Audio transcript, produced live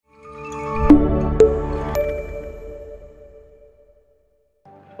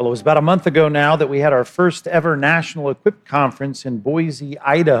Well, it was about a month ago now that we had our first ever National Equip Conference in Boise,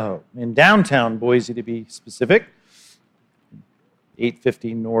 Idaho, in downtown Boise to be specific,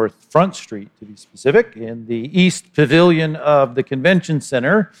 850 North Front Street to be specific, in the East Pavilion of the Convention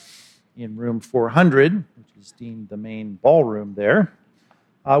Center in room 400, which is deemed the main ballroom there.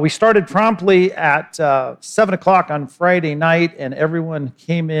 We started promptly at 7 o'clock on Friday night, and everyone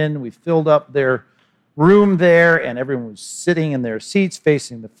came in. We filled up their room there, and everyone was sitting in their seats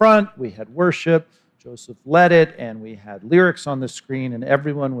facing the front. We had worship. Joseph led it, and we had lyrics on the screen, and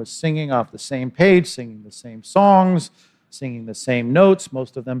everyone was singing off the same page, singing the same songs, singing the same notes,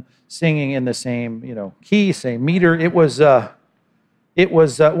 most of them singing in the same, key, same meter. It was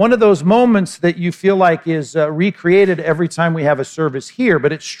one of those moments that you feel like is recreated every time we have a service here,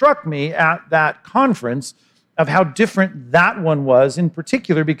 but it struck me at that conference of how different that one was, in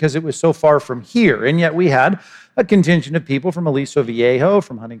particular because it was so far from here. And yet we had a contingent of people from Aliso Viejo,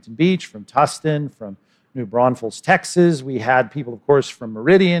 from Huntington Beach, from Tustin, from New Braunfels, Texas. We had people, of course, from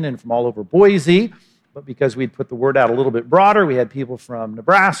Meridian and from all over Boise. But because we'd put the word out a little bit broader, we had people from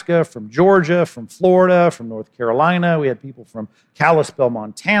Nebraska, from Georgia, from Florida, from North Carolina. We had people from Kalispell,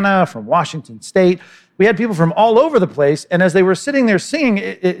 Montana, from Washington State. We had people from all over the place. And as they were sitting there singing,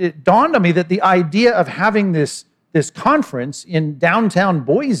 it dawned on me that the idea of having this conference in downtown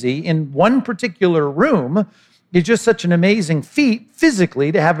Boise in one particular room is just such an amazing feat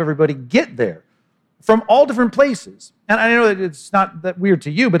physically to have everybody get there from all different places. And I know that it's not that weird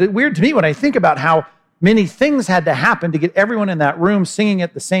to you, but it's weird to me when I think about how many things had to happen to get everyone in that room singing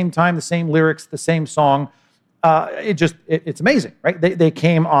at the same time, the same lyrics, the same song. It's amazing, right? They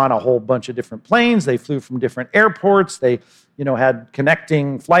came on a whole bunch of different planes. They flew from different airports. They, had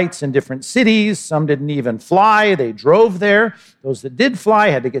connecting flights in different cities. Some didn't even fly. They drove there. Those that did fly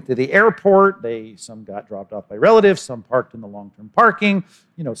had to get to the airport. Some got dropped off by relatives. Some parked in the long-term parking.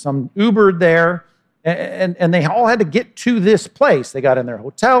 Some Ubered there. And they all had to get to this place. They got in their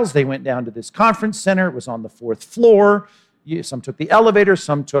hotels. They went down to this conference center. It was on the 4th floor. Some took the elevator.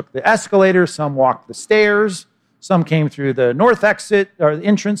 Some took the escalator. Some walked the stairs. Some came through the north exit or the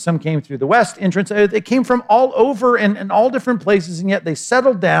entrance. Some came through the west entrance. They came from all over and all different places, and yet they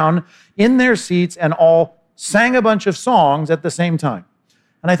settled down in their seats and all sang a bunch of songs at the same time.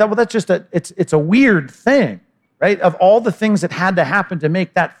 And I thought, well, that's just it's a weird thing, right? Of all the things that had to happen to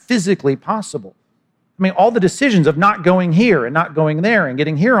make that physically possible. I mean, all the decisions of not going here and not going there and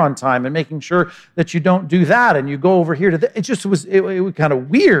getting here on time and making sure that you don't do that and you go over here to it was kind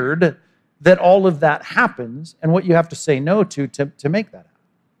of weird that all of that happens and what you have to say no to make that happen.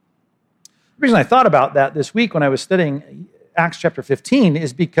 The reason I thought about that this week when I was studying Acts chapter 15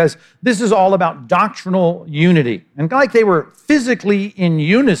 is because this is all about doctrinal unity. And like they were physically in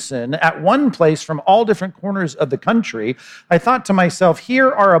unison at one place from all different corners of the country, I thought to myself,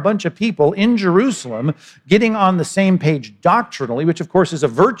 here are a bunch of people in Jerusalem getting on the same page doctrinally, which of course is a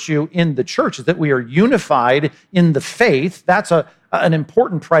virtue in the church, is that we are unified in the faith. That's an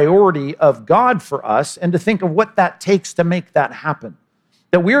important priority of God for us, and to think of what that takes to make that happen.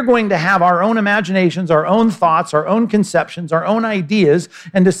 That we're going to have our own imaginations, our own thoughts, our own conceptions, our own ideas,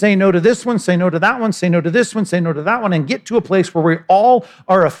 and to say no to this one, say no to that one, say no to this one, say no to that one, and get to a place where we all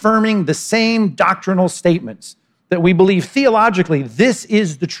are affirming the same doctrinal statements, that we believe theologically this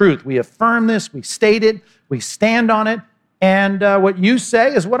is the truth. We affirm this, we state it, we stand on it, and what you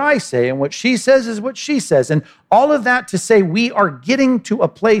say is what I say, and what she says is what she says. And all of that to say we are getting to a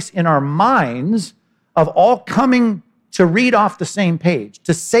place in our minds of all coming to read off the same page,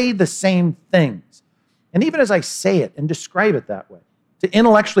 to say the same things. And even as I say it and describe it that way, to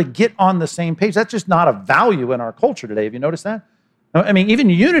intellectually get on the same page, that's just not a value in our culture today. Have you noticed that? I mean, even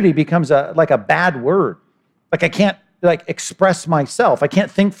unity becomes like a bad word. Like I can't express myself. I can't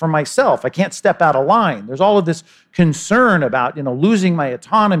think for myself. I can't step out of line. There's all of this concern about, losing my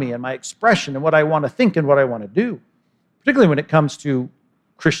autonomy and my expression and what I want to think and what I want to do, particularly when it comes to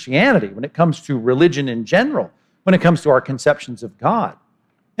Christianity, when it comes to religion in general, when it comes to our conceptions of God.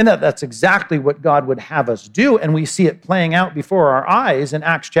 And that's exactly what God would have us do, and we see it playing out before our eyes in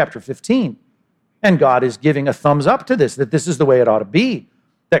Acts chapter 15. And God is giving a thumbs up to this, that this is the way it ought to be,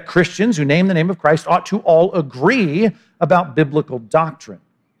 that Christians who name the name of Christ ought to all agree about biblical doctrine.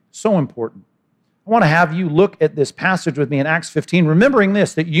 So important. I want to have you look at this passage with me in Acts 15, remembering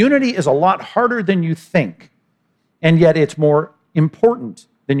this, that unity is a lot harder than you think, and yet it's more important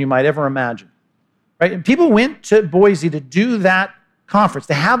than you might ever imagine. Right? And people went to Boise to do that conference,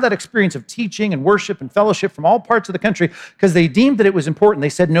 to have that experience of teaching and worship and fellowship from all parts of the country because they deemed that it was important. They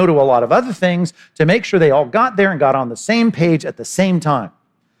said no to a lot of other things to make sure they all got there and got on the same page at the same time.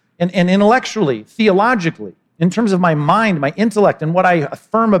 And intellectually, theologically, in terms of my mind, my intellect, and what I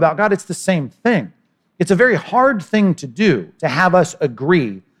affirm about God, it's the same thing. It's a very hard thing to do, to have us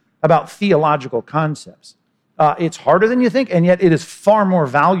agree about theological concepts. It's harder than you think, and yet it is far more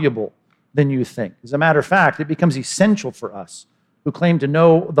valuable than you think. As a matter of fact, it becomes essential for us who claim to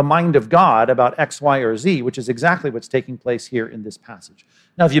know the mind of God about X, Y, or Z, which is exactly what's taking place here in this passage.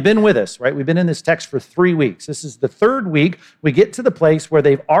 Now, if you've been with us, right, we've been in this text for 3 weeks. This is the third week. We get to the place where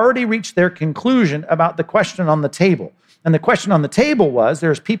they've already reached their conclusion about the question on the table. And the question on the table was,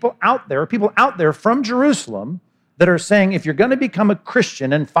 there's people out there from Jerusalem that are saying, if you're going to become a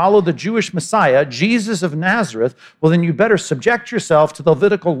Christian and follow the Jewish Messiah, Jesus of Nazareth, well, then you better subject yourself to the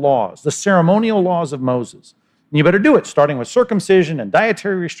Levitical laws, the ceremonial laws of Moses. And you better do it, starting with circumcision and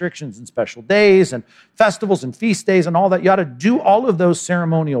dietary restrictions and special days and festivals and feast days and all that. You ought to do all of those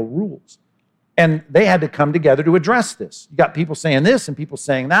ceremonial rules. And they had to come together to address this. You got people saying this and people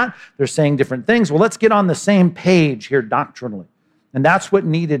saying that. They're saying different things. Well, let's get on the same page here doctrinally. And that's what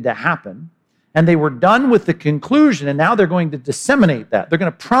needed to happen. And they were done with the conclusion, and now they're going to disseminate that. They're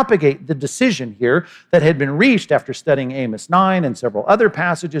going to propagate the decision here that had been reached after studying Amos 9 and several other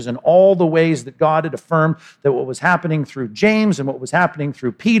passages and all the ways that God had affirmed that what was happening through James and what was happening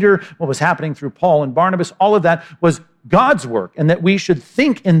through Peter, what was happening through Paul and Barnabas, all of that was God's work, and that we should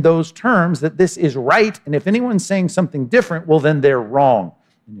think in those terms that this is right, and if anyone's saying something different, well, then they're wrong.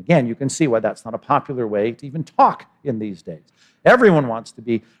 And again, you can see why that's not a popular way to even talk in these days. Everyone wants to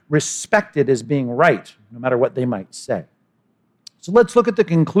be respected as being right, no matter what they might say. So let's look at the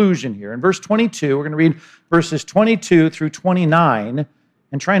conclusion here. In verse 22, we're going to read verses 22 through 29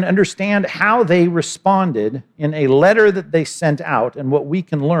 and try and understand how they responded in a letter that they sent out and what we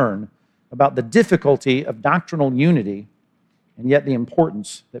can learn about the difficulty of doctrinal unity and yet the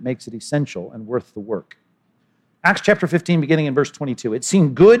importance that makes it essential and worth the work. Acts chapter 15, beginning in verse 22. It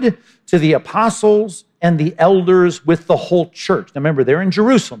seemed good to the apostles and the elders with the whole church. Now remember, they're in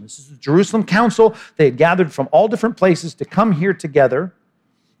Jerusalem. This is the Jerusalem council. They had gathered from all different places to come here together.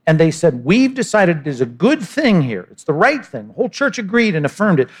 And they said, we've decided it is a good thing here. It's the right thing. The whole church agreed and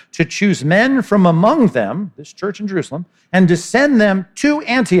affirmed it to choose men from among them, this church in Jerusalem, and to send them to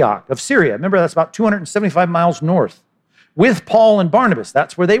Antioch of Syria. Remember, that's about 275 miles north. With Paul and Barnabas.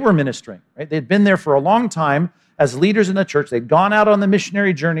 That's where they were ministering. Right? They'd been there for a long time as leaders in the church. They'd gone out on the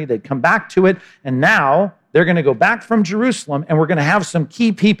missionary journey. They'd come back to it. And now they're going to go back from Jerusalem, and we're going to have some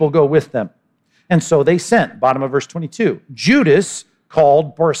key people go with them. And so they sent, bottom of verse 22, Judas,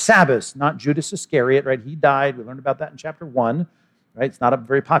 called Barsabbas, not Judas Iscariot, right? He died. We learned about that in chapter 1, right? It's not a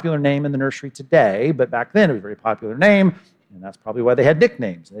very popular name in the nursery today, but back then it was a very popular name, and that's probably why they had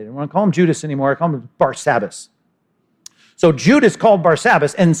nicknames. They didn't want to call him Judas anymore. They called him Barsabbas. So Judas called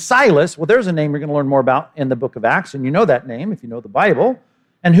Barsabbas, and Silas, well, there's a name you're going to learn more about in the book of Acts, and you know that name if you know the Bible.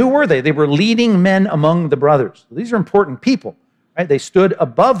 And who were they? They were leading men among the brothers. So these are important people, right? They stood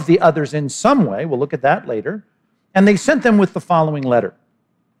above the others in some way. We'll look at that later. And they sent them with the following letter.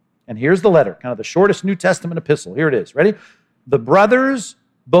 And here's the letter, kind of the shortest New Testament epistle. Here it is. Ready? The brothers,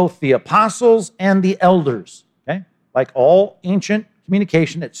 both the apostles and the elders. Okay? Like all ancient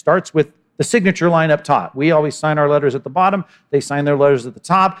communication, it starts with the signature line up top. We always sign our letters at the bottom. They sign their letters at the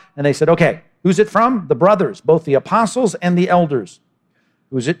top. And they said, okay, who's it from? The brothers, both the apostles and the elders.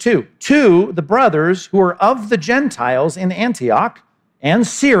 Who's it to? To the brothers who are of the Gentiles in Antioch and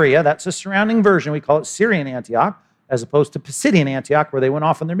Syria. That's a surrounding version. We call it Syrian Antioch, as opposed to Pisidian Antioch, where they went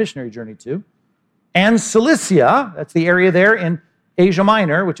off on their missionary journey to. And Cilicia, that's the area there in Asia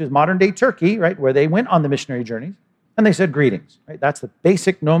Minor, which is modern-day Turkey, right, where they went on the missionary journeys. And they said greetings, right? That's the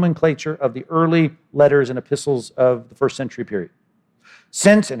basic nomenclature of the early letters and epistles of the first century period.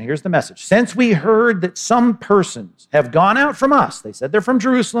 Since, and here's the message, since we heard that some persons have gone out from us, they said they're from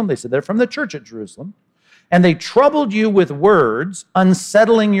Jerusalem, they said they're from the church at Jerusalem, and they troubled you with words,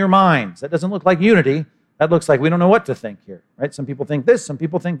 unsettling your minds. That doesn't look like unity. That looks like we don't know what to think here, right? Some people think this, some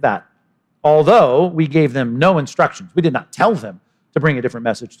people think that. Although we gave them no instructions. We did not tell them to bring a different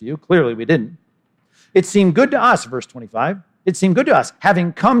message to you. Clearly we didn't. It seemed good to us, verse 25. It seemed good to us,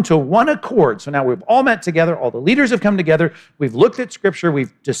 having come to one accord. So now we've all met together. All the leaders have come together. We've looked at Scripture.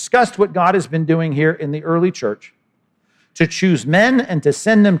 We've discussed what God has been doing here in the early church, to choose men and to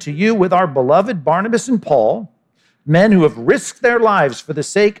send them to you with our beloved Barnabas and Paul, men who have risked their lives for the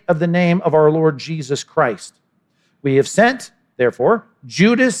sake of the name of our Lord Jesus Christ. We have sent, therefore,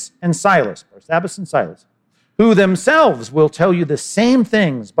 Judas and Silas, Barsabbas and Silas, who themselves will tell you the same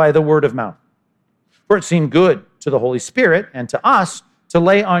things by the word of mouth. For it seemed good to the Holy Spirit and to us to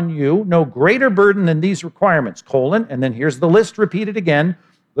lay on you no greater burden than these requirements, and then here's the list repeated again,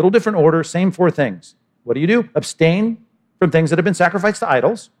 little different order, same four things. What do? Abstain from things that have been sacrificed to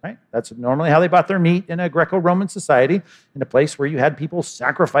idols, right? That's normally how they bought their meat in a Greco-Roman society, in a place where you had people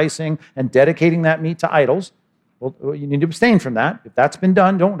sacrificing and dedicating that meat to idols. Well, you need to abstain from that. If that's been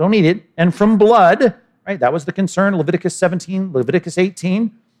done, don't eat it. And from blood, right? That was the concern, Leviticus 17, Leviticus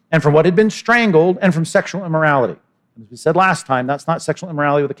 18, and from what had been strangled, and from sexual immorality. As we said last time, that's not sexual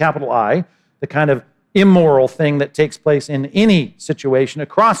immorality with a capital I, the kind of immoral thing that takes place in any situation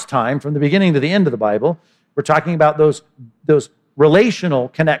across time, from the beginning to the end of the Bible. We're talking about those relational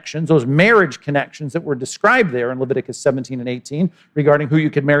connections, those marriage connections that were described there in Leviticus 17 and 18 regarding who you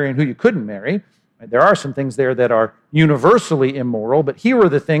could marry and who you couldn't marry. There are some things there that are universally immoral, but here are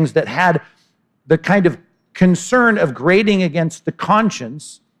the things that had the kind of concern of grading against the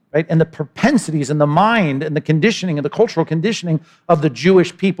conscience, right, and the propensities and the mind and the conditioning and the cultural conditioning of the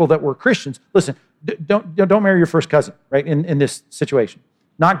Jewish people that were Christians. Listen, don't marry your first cousin, right, in this situation.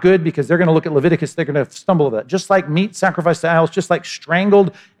 Not good, because they're going to look at Leviticus, they're going to stumble over that. Just like meat sacrificed to idols, just like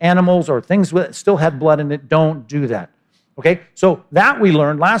strangled animals or things that still had blood in it, don't do that. Okay, so that we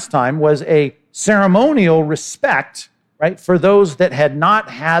learned last time was a ceremonial respect, right, for those that had not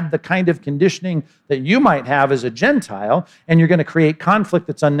had the kind of conditioning that you might have as a Gentile, and you're going to create conflict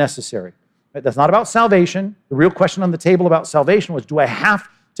that's unnecessary. Right? That's not about salvation. The real question on the table about salvation was, do I have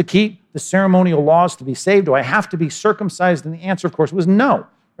to keep the ceremonial laws to be saved? Do I have to be circumcised? And the answer, of course, was no.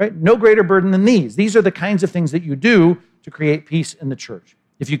 Right? No greater burden than these. These are the kinds of things that you do to create peace in the church.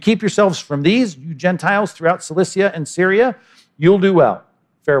 If you keep yourselves from these, you Gentiles throughout Cilicia and Syria, you'll do well.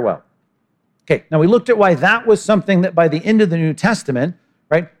 Farewell. Okay, now we looked at why that was something that by the end of the New Testament,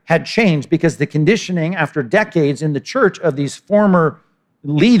 right, had changed, because the conditioning after decades in the church of these former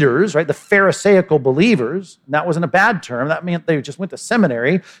leaders, right, the Pharisaical believers, and that wasn't a bad term. That meant they just went to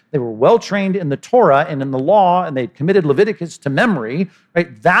seminary. They were well trained in the Torah and in the law, and they committed Leviticus to memory,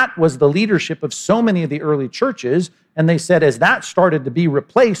 right? That was the leadership of so many of the early churches. And they said, as that started to be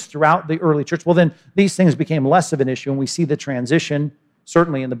replaced throughout the early church, well, then these things became less of an issue. And we see the transition,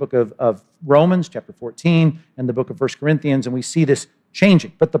 certainly in the book of Romans, chapter 14, and the book of 1 Corinthians, and we see this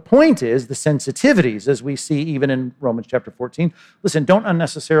changing. But the point is the sensitivities, as we see even in Romans chapter 14. Listen, don't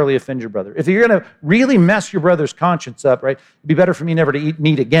unnecessarily offend your brother. If you're going to really mess your brother's conscience up, right, it'd be better for me never to eat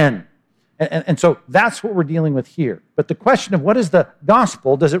meat again. And so that's what we're dealing with here. But the question of what is the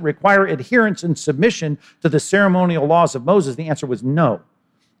gospel, does it require adherence and submission to the ceremonial laws of Moses? The answer was no.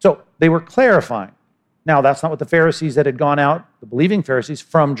 So they were clarifying. Now, that's not what the Pharisees that had gone out, the believing Pharisees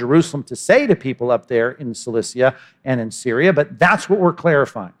from Jerusalem, to say to people up there in Cilicia and in Syria, but that's what we're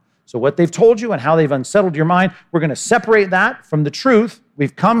clarifying. So what they've told you and how they've unsettled your mind, we're going to separate that from the truth.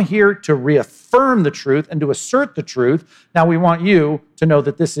 We've come here to reaffirm the truth and to assert the truth. Now we want you to know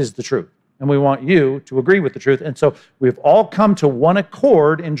that this is the truth, and we want you to agree with the truth. And so we've all come to one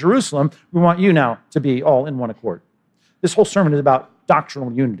accord in Jerusalem. We want you now to be all in one accord. This whole sermon is about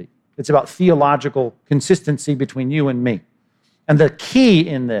doctrinal unity. It's about theological consistency between you and me. And the key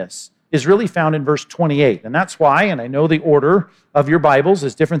in this is really found in verse 28. And that's why, and I know the order of your Bibles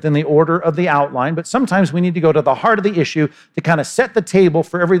is different than the order of the outline, but sometimes we need to go to the heart of the issue to kind of set the table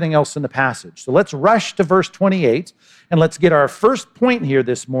for everything else in the passage. So let's rush to verse 28, and let's get our first point here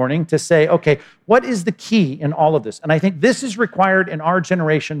this morning to say, okay, what is the key in all of this? And I think this is required in our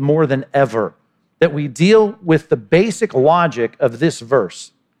generation more than ever, that we deal with the basic logic of this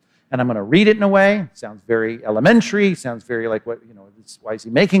verse. And I'm going to read it in a way, sounds very elementary, sounds very like what, why is he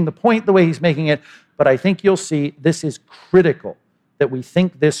making the point the way he's making it? But I think you'll see this is critical, that we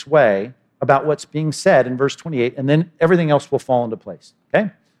think this way about what's being said in verse 28, and then everything else will fall into place,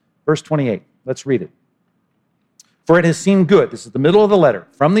 okay? Verse 28, let's read it. For it has seemed good, this is the middle of the letter,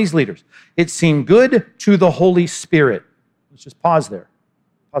 from these leaders, it seemed good to the Holy Spirit. Let's just pause there.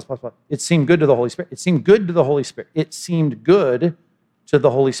 Pause. It seemed good to the Holy Spirit. It seemed good to the Holy Spirit. It seemed good to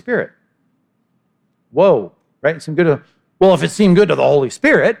the Holy Spirit. Whoa, right? It seemed good to, well, if it seemed good to the Holy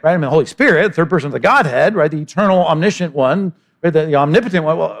Spirit, right? I mean, the Holy Spirit, third person of the Godhead, right? The eternal, omniscient one, right? The omnipotent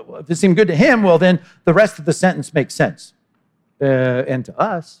one. Well, if it seemed good to him, well, then the rest of the sentence makes sense. And to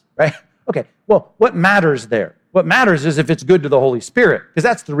us, right? Okay, well, what matters there? What matters is if it's good to the Holy Spirit, because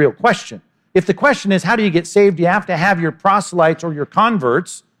that's the real question. If the question is, how do you get saved? You have to have your proselytes or your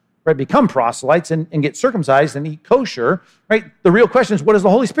converts, right, become proselytes and get circumcised and eat kosher, right? The real question is, what does the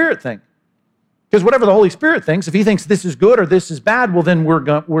Holy Spirit think? Because whatever the Holy Spirit thinks, if he thinks this is good or this is bad, well, then we're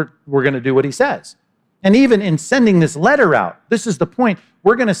going to do what he says. And even in sending this letter out, this is the point.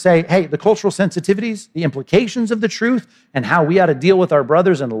 We're going to say, hey, the cultural sensitivities, the implications of the truth, and how we ought to deal with our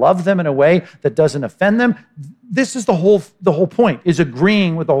brothers and love them in a way that doesn't offend them. This is the whole point, is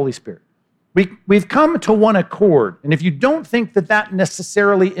agreeing with the Holy Spirit. We've come to one accord. And if you don't think that that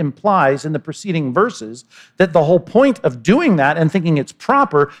necessarily implies in the preceding verses that the whole point of doing that and thinking it's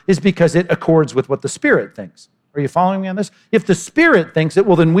proper is because it accords with what the Spirit thinks. Are you following me on this? If the Spirit thinks it,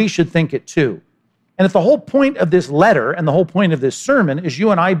 well, then we should think it too. And if the whole point of this letter and the whole point of this sermon is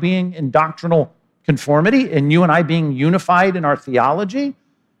you and I being in doctrinal conformity and you and I being unified in our theology,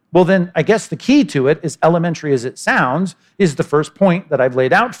 well, then I guess the key to it, as elementary as it sounds, is the first point that I've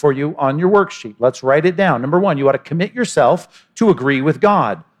laid out for you on your worksheet. Let's write it down. Number one, you ought to commit yourself to agree with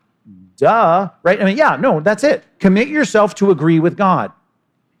God. Duh, right? That's it. Commit yourself to agree with God.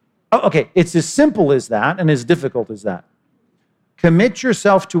 Oh, okay, it's as simple as that and as difficult as that. Commit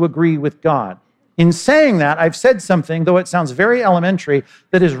yourself to agree with God. In saying that, I've said something, though it sounds very elementary,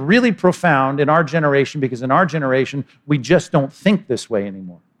 that is really profound in our generation, because in our generation, we just don't think this way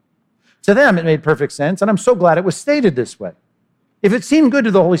anymore. To them, it made perfect sense, and I'm so glad it was stated this way. If it seemed good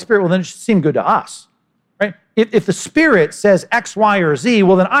to the Holy Spirit, well, then it should seem good to us, right? If the Spirit says X, Y, or Z,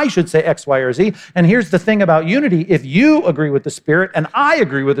 well, then I should say X, Y, or Z. And here's the thing about unity. If you agree with the Spirit and I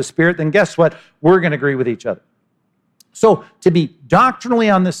agree with the Spirit, then guess what? We're going to agree with each other. So to be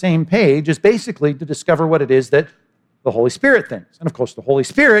doctrinally on the same page is basically to discover what it is that the Holy Spirit thinks. And of course, the Holy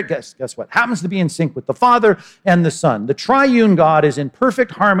Spirit, guess what? Happens to be in sync with the Father and the Son. The triune God is in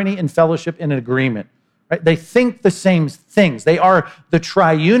perfect harmony and fellowship and agreement. Right? They think the same things. They are the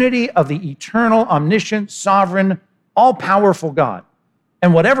triunity of the eternal, omniscient, sovereign, all-powerful God.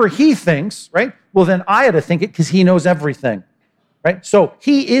 And whatever he thinks, right? Well, then I ought to think it because he knows everything. Right? So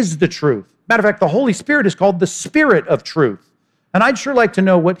he is the truth. Matter of fact, the Holy Spirit is called the Spirit of truth. And I'd sure like to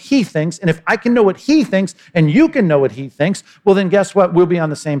know what he thinks. And if I can know what he thinks and you can know what he thinks, well, then guess what? We'll be on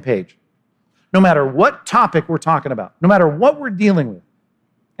the same page. No matter what topic we're talking about, no matter what we're dealing with.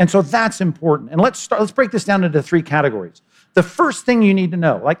 And so that's important. And let's break this down into three categories. The first thing you need to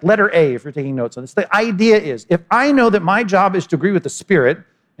know, like letter A, if you're taking notes on this, the idea is if I know that my job is to agree with the Spirit,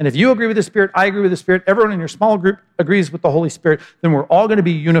 and if you agree with the Spirit, I agree with the Spirit, everyone in your small group agrees with the Holy Spirit, then we're all going to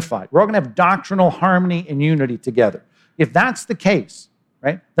be unified. We're all going to have doctrinal harmony and unity together. If that's the case,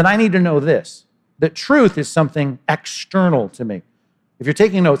 right, then I need to know this, that truth is something external to me. If you're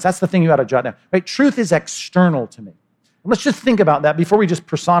taking notes, that's the thing you ought to jot down, right? Truth is external to me. And let's just think about that before we just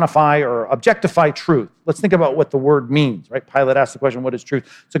personify or objectify truth. Let's think about what the word means, right? Pilate asked the question, what is truth?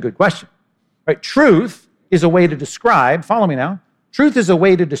 It's a good question, right? Truth is a way to describe, follow me now, truth is a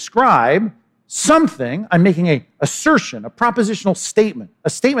way to describe something. I'm making an assertion, a propositional statement, a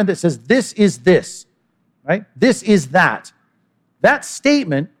statement that says this is this. Right? This is that. That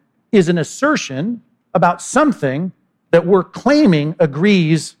statement is an assertion about something that we're claiming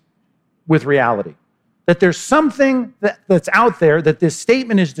agrees with reality. That there's something that's out there that this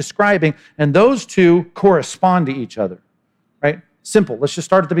statement is describing, and those two correspond to each other. Right? Simple. Let's just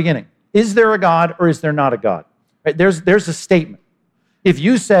start at the beginning. Is there a God or is there not a God? Right? There's a statement. If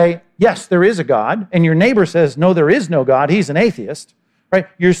you say, yes, there is a God, and your neighbor says, no, there is no God, he's an atheist, right?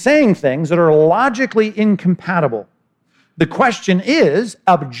 You're saying things that are logically incompatible. The question is,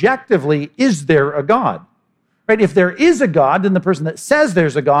 objectively, is there a God? Right? If there is a God, then the person that says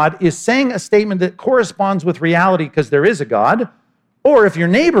there's a God is saying a statement that corresponds with reality because there is a God. Or if your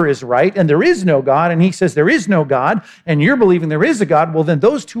neighbor is right and there is no God and he says there is no God and you're believing there is a God, well, then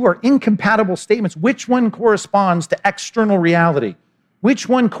those two are incompatible statements. Which one corresponds to external reality? Which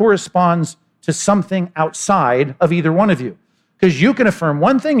one corresponds to something outside of either one of you? Because you can affirm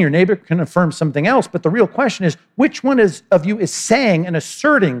one thing, your neighbor can affirm something else, but the real question is, which one of you is saying and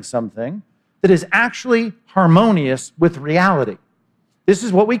asserting something that is actually harmonious with reality? This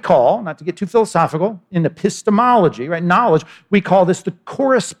is what we call, not to get too philosophical, in epistemology, right, knowledge, we call this the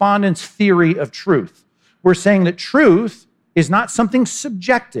correspondence theory of truth. We're saying that truth is not something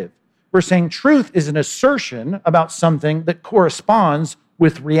subjective. We're saying truth is an assertion about something that corresponds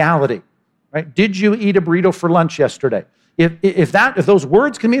with reality, right? Did you eat a burrito for lunch yesterday? If those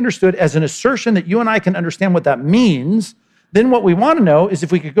words can be understood as an assertion that you and I can understand what that means, then what we want to know is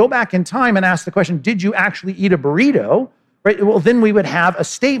if we could go back in time and ask the question, did you actually eat a burrito? Right? Well, then we would have a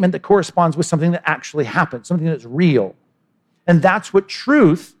statement that corresponds with something that actually happened, something that's real. And that's what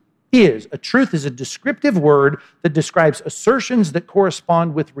truth is. A truth is a descriptive word that describes assertions that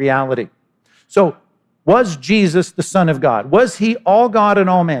correspond with reality. So, was Jesus the Son of God? Was he all God and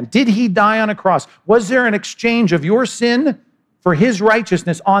all man? Did he die on a cross? Was there an exchange of your sin for his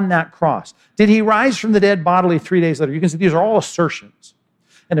righteousness on that cross? Did he rise from the dead bodily 3 days later? You can see these are all assertions.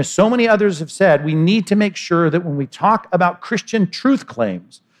 And as so many others have said, we need to make sure that when we talk about Christian truth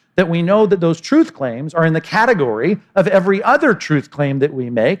claims, that we know that those truth claims are in the category of every other truth claim that we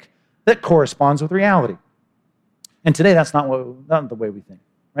make that corresponds with reality. And today, that's not the way we think.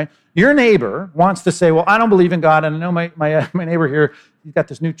 right? Your neighbor wants to say, well, I don't believe in God, and I know my neighbor here, he's got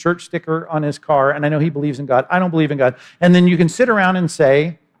this new church sticker on his car, and I know he believes in God. I don't believe in God. And then you can sit around and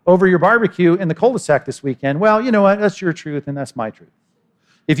say, over your barbecue in the cul-de-sac this weekend, well, you know what, that's your truth and that's my truth.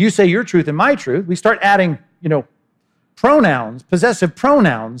 If you say your truth and my truth, we start adding, pronouns, possessive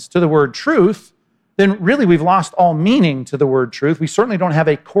pronouns to the word truth, then really we've lost all meaning to the word truth. We certainly don't have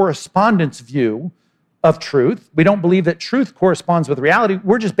a correspondence view of truth. We don't believe that truth corresponds with reality.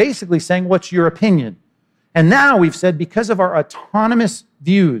 We're just basically saying, what's your opinion? And now we've said, because of our autonomous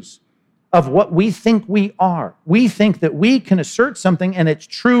views of what we think we are, we think that we can assert something and it's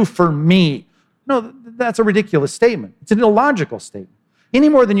true for me. No, that's a ridiculous statement. It's an illogical statement. Any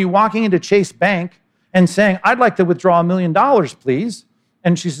more than you walking into Chase Bank and saying, I'd like to withdraw $1 million, please.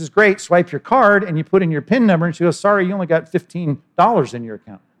 And she says, great, swipe your card, and you put in your PIN number, and she goes, sorry, you only got $15 in your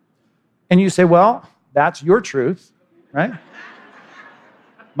account. And you say, well, that's your truth, right?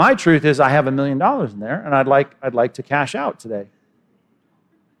 My truth is I have $1 million in there, and I'd like to cash out today.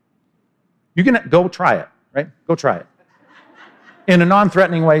 You can go try it, right? Go try it. In a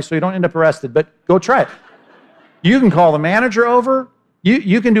non-threatening way so you don't end up arrested, but go try it. You can call the manager over.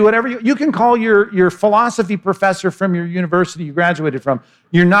 You can do whatever you can call your philosophy professor from your university you graduated from.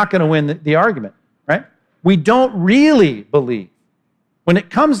 You're not going to win the argument, right? We don't really believe, when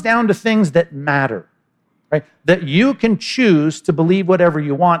it comes down to things that matter, right, that you can choose to believe whatever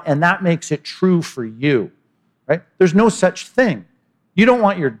you want, and that makes it true for you, right? There's no such thing. You don't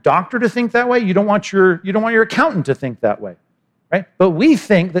want your doctor to think that way. You don't want your accountant to think that way. Right? But we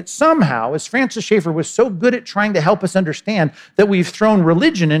think that somehow, as Francis Schaeffer was so good at trying to help us understand, that we've thrown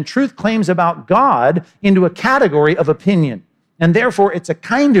religion and truth claims about God into a category of opinion. And therefore, it's a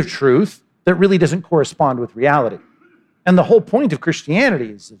kind of truth that really doesn't correspond with reality. And the whole point of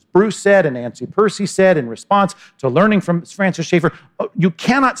Christianity is, as Bruce said and Nancy Percy said in response to learning from Francis Schaeffer, you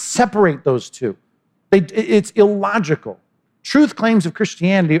cannot separate those two. It's illogical. Truth claims of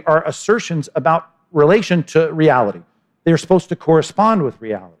Christianity are assertions about relation to reality. They're supposed to correspond with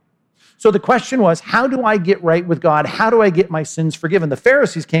reality. So the question was, how do I get right with God? How do I get my sins forgiven? The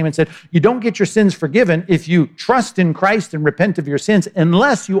Pharisees came and said, you don't get your sins forgiven if you trust in Christ and repent of your sins,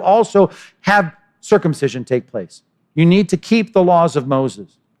 unless you also have circumcision take place. You need to keep the laws of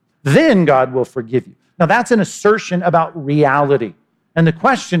Moses. Then God will forgive you. Now that's an assertion about reality. And the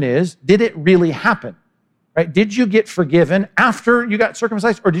question is, did it really happen? Right? Did you get forgiven after you got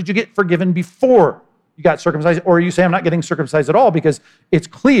circumcised, or did you get forgiven before you got circumcised? Or you say, I'm not getting circumcised at all, because it's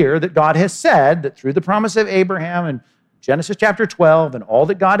clear that God has said that through the promise of Abraham and Genesis chapter 12 and all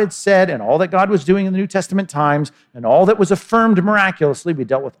that God had said and all that God was doing in the New Testament times and all that was affirmed miraculously, we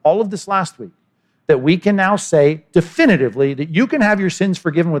dealt with all of this last week, that we can now say definitively that you can have your sins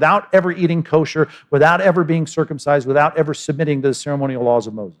forgiven without ever eating kosher, without ever being circumcised, without ever submitting to the ceremonial laws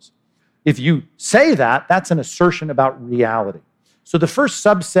of Moses. If you say that, that's an assertion about reality. So the first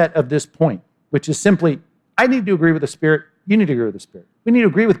subset of this point, which is simply, I need to agree with the Spirit, you need to agree with the Spirit. We need to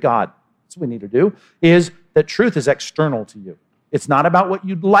agree with God. That's what we need to do, is that truth is external to you. It's not about what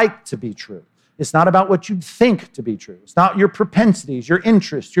you'd like to be true. It's not about what you'd think to be true. It's not your propensities, your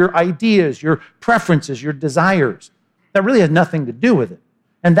interests, your ideas, your preferences, your desires. That really has nothing to do with it.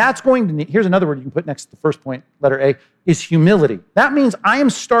 And that's going to need, here's another word you can put next to the first point, letter A, is humility. That means I am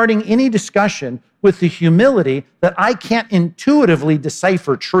starting any discussion with the humility that I can't intuitively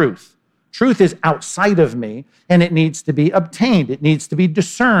decipher truth. Truth is outside of me, and it needs to be obtained. It needs to be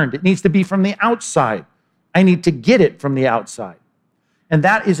discerned. It needs to be from the outside. I need to get it from the outside. And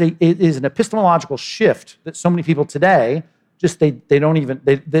that is an epistemological shift that so many people today just they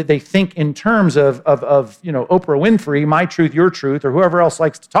think in terms of Oprah Winfrey, my truth, your truth, or whoever else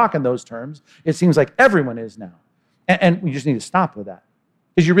likes to talk in those terms. It seems like everyone is now. And we just need to stop with that,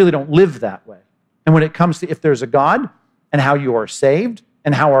 because you really don't live that way. And when it comes to if there's a God and how you are saved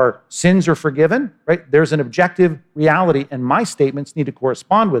and how our sins are forgiven, right? There's an objective reality, and my statements need to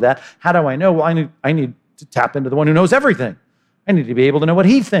correspond with that. How do I know? Well, I need to tap into the one who knows everything. I need to be able to know what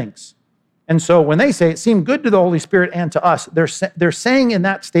he thinks. And so when they say it seemed good to the Holy Spirit and to us, they're saying in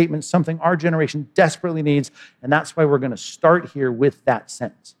that statement something our generation desperately needs, and that's why we're going to start here with that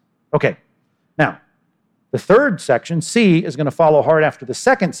sentence. Okay, now, the third section, C, is going to follow hard after the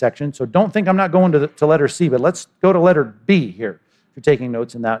second section, so don't think I'm not going to letter C, but let's go to letter B here, if you're taking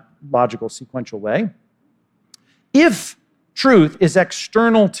notes in that logical, sequential way. If truth is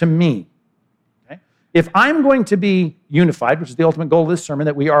external to me, if I'm going to be unified, which is the ultimate goal of this sermon,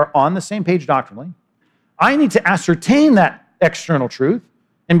 that we are on the same page doctrinally, I need to ascertain that external truth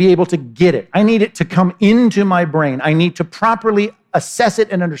and be able to get it. I need it to come into my brain. I need to properly assess it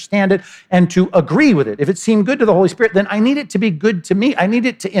and understand it and to agree with it. If it seemed good to the Holy Spirit, then I need it to be good to me. I need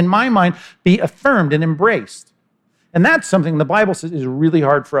it to, in my mind, be affirmed and embraced. And that's something the Bible says is really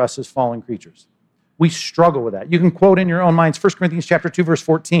hard for us as fallen creatures. We struggle with that. You can quote in your own minds 1 Corinthians chapter 2, verse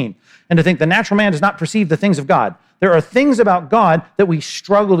 14, and to think the natural man does not perceive the things of God. There are things about God that we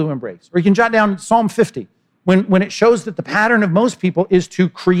struggle to embrace. Or you can jot down Psalm 50, when it shows that the pattern of most people is to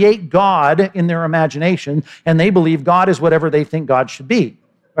create God in their imagination, and they believe God is whatever they think God should be.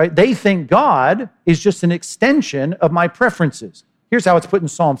 Right? They think God is just an extension of my preferences. Here's how it's put in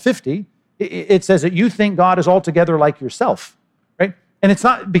Psalm 50. It says that you think God is altogether like yourself. Right? And it's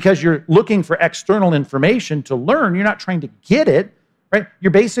not because you're looking for external information to learn. You're not trying to get it. Right? You're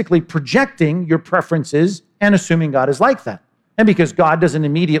basically projecting your preferences and assuming God is like that. And because God doesn't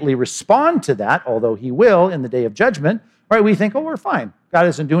immediately respond to that, although he will in the day of judgment, right, we think, oh, we're fine. God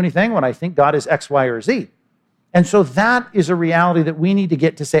doesn't do anything when I think God is X, Y, or Z. And so that is a reality that we need to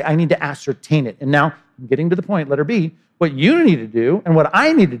get to say, I need to ascertain it. And now I'm getting to the point, letter B, what you need to do and what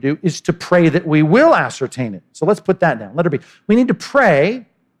I need to do is to pray that we will ascertain it. So let's put that down, letter B. We need to pray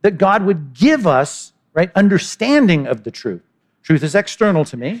that God would give us, right, understanding of the truth. Truth is external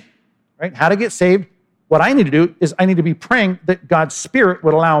to me, right? How to get saved. What I need to do is I need to be praying that God's Spirit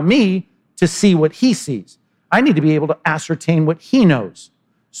would allow me to see what he sees. I need to be able to ascertain what he knows.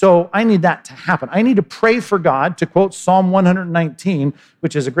 So I need that to happen. I need to pray for God, to quote Psalm 119,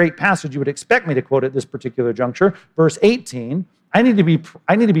 which is a great passage you would expect me to quote at this particular juncture, verse 18. I need to be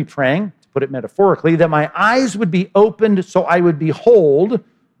praying, to put it metaphorically, that my eyes would be opened so I would behold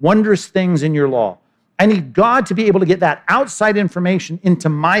wondrous things in your law. I need God to be able to get that outside information into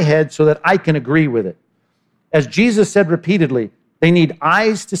my head so that I can agree with it. As Jesus said repeatedly, they need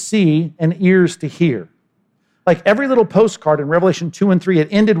eyes to see and ears to hear. Like every little postcard in Revelation 2 and 3, it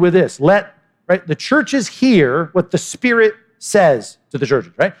ended with this. Let the churches hear what the Spirit says to the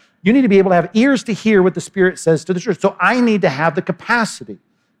churches, right? You need to be able to have ears to hear what the Spirit says to the church. So I need to have the capacity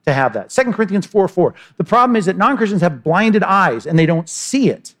to have that. 2 Corinthians 4:4. The problem is that non-Christians have blinded eyes and they don't see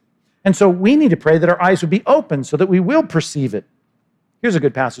it. And so we need to pray that our eyes would be open so that we will perceive it. Here's a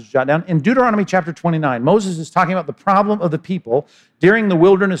good passage to jot down. In Deuteronomy chapter 29, Moses is talking about the problem of the people during the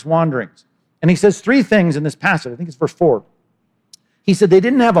wilderness wanderings. And he says three things in this passage. I think it's verse 4. He said they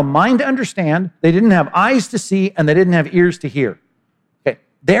didn't have a mind to understand, they didn't have eyes to see, and they didn't have ears to hear. Okay,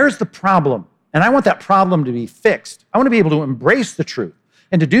 there's the problem. And I want that problem to be fixed. I want to be able to embrace the truth.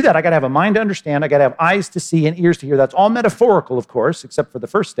 And to do that, I got to have a mind to understand, I got to have eyes to see and ears to hear. That's all metaphorical, of course, except for the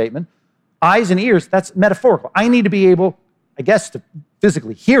first statement. Eyes and ears, that's metaphorical. I need to be able, I guess, to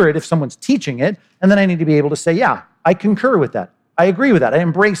physically hear it if someone's teaching it, and then I need to be able to say, yeah, I concur with that. I agree with that. I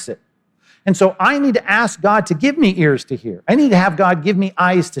embrace it. And so I need to ask God to give me ears to hear. I need to have God give me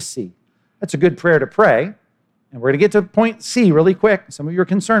eyes to see. That's a good prayer to pray. And we're going to get to point C really quick. Some of you are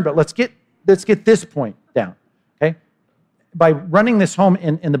concerned, but let's get this point down, okay? By running this home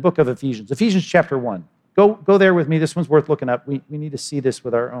in the book of Ephesians. Ephesians chapter 1. Go there with me. This one's worth looking up. We need to see this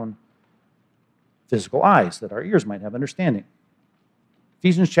with our own physical eyes, that our ears might have understanding.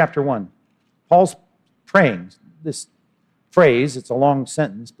 Ephesians chapter 1. Paul's praying this phrase. It's a long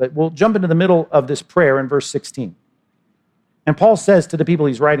sentence, but we'll jump into the middle of this prayer in verse 16. And Paul says to the people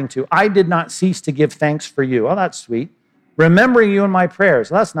he's writing to, I did not cease to give thanks for you. Oh, that's sweet. Remembering you in my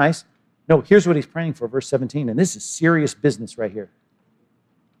prayers. Well, that's nice. No, here's what he's praying for, verse 17. And this is serious business right here.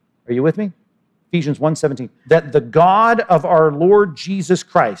 Are you with me? Ephesians 1:17. That the God of our Lord Jesus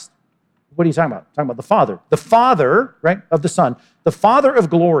Christ, what are you talking about? Talking about the Father, right, of the Son, the Father of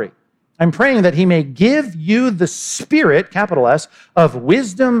glory. I'm praying that he may give you the Spirit, capital S, of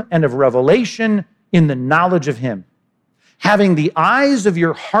wisdom and of revelation in the knowledge of him. Having the eyes of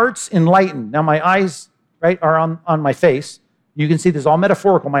your hearts enlightened. Now my eyes, right, are on my face. You can see this is all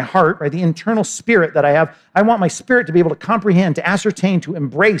metaphorical. My heart, right, the internal spirit that I have, I want my spirit to be able to comprehend, to ascertain, to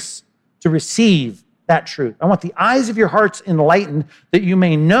embrace, to receive that truth. I want the eyes of your hearts enlightened that you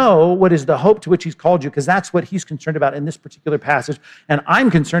may know what is the hope to which he's called you, because that's what he's concerned about in this particular passage. And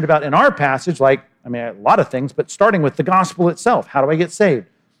I'm concerned about in our passage, a lot of things, but starting with the gospel itself. How do I get saved?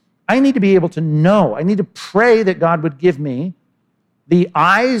 I need to be able to know. I need to pray that God would give me the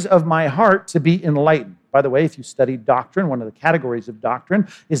eyes of my heart to be enlightened. By the way, if you study doctrine, one of the categories of doctrine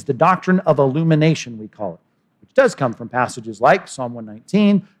is the doctrine of illumination, we call it, which does come from passages like Psalm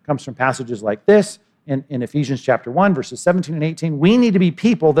 119, comes from passages like this in Ephesians chapter 1, verses 17 and 18. We need to be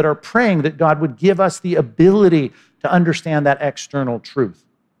people that are praying that God would give us the ability to understand that external truth.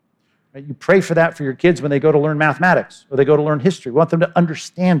 Right? You pray for that for your kids when they go to learn mathematics or they go to learn history. We want them to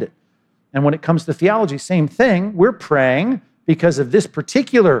understand it. And when it comes to theology, same thing. We're praying because of this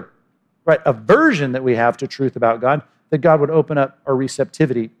particular aversion that we have to truth about God, that God would open up our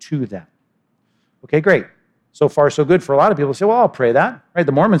receptivity to that. Okay, great. So far, so good for a lot of people. Say, well, I'll pray that, right?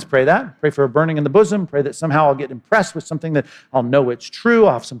 The Mormons pray that. Pray for a burning in the bosom. Pray that somehow I'll get impressed with something that I'll know it's true.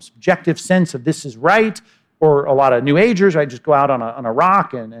 I'll have some subjective sense of this is right. Or a lot of New Agers, I just go out on a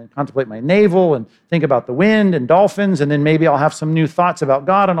rock and contemplate my navel and think about the wind and dolphins, and then maybe I'll have some new thoughts about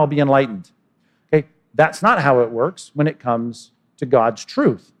God and I'll be enlightened. Okay, that's not how it works when it comes to God's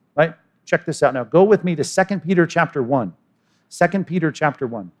truth, right? Check this out now. Go with me to 2 Peter chapter 1. 2 Peter chapter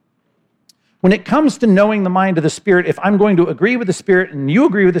 1. When it comes to knowing the mind of the Spirit, if I'm going to agree with the Spirit and you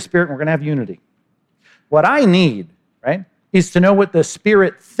agree with the Spirit, and we're going to have unity. What I need, right, is to know what the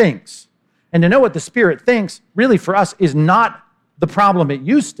Spirit thinks. And to know what the Spirit thinks, really for us, is not the problem it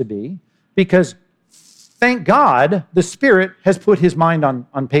used to be, because thank God the Spirit has put his mind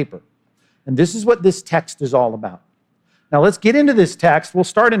on paper. And this is what this text is all about. Now let's get into this text. We'll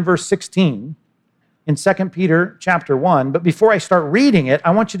start in verse 16 in 2 Peter chapter 1. But before I start reading it,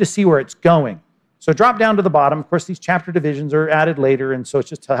 I want you to see where it's going. So drop down to the bottom. Of course, these chapter divisions are added later, and so it's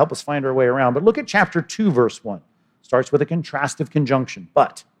just to help us find our way around. But look at chapter 2, verse 1. Starts with a contrastive conjunction.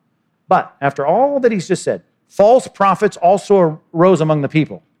 But after all that he's just said, false prophets also arose among the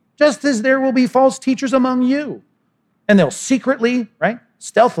people, just as there will be false teachers among you. And they'll secretly, right,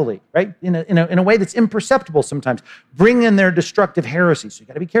 stealthily, right, in a way that's imperceptible sometimes, bring in their destructive heresies. So you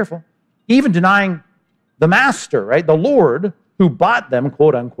got to be careful. Even denying the master, right, the Lord who bought them,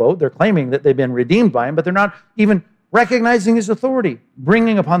 quote unquote. They're claiming that they've been redeemed by him, but they're not even recognizing his authority,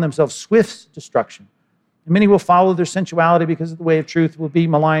 bringing upon themselves swift destruction. And many will follow their sensuality because of the way of truth, will be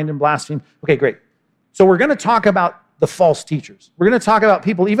maligned and blasphemed. Okay, great. So we're going to talk about the false teachers. We're going to talk about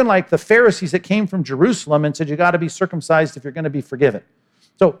people even like the Pharisees that came from Jerusalem and said, you got to be circumcised if you're going to be forgiven.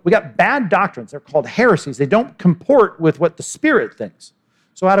 So we got bad doctrines. They're called heresies. They don't comport with what the Spirit thinks.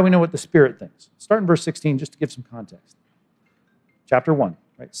 So how do we know what the Spirit thinks? Start in verse 16 just to give some context. Chapter 1,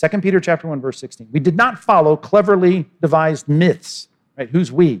 right? 2 Peter chapter 1, verse 16. We did not follow cleverly devised myths, right?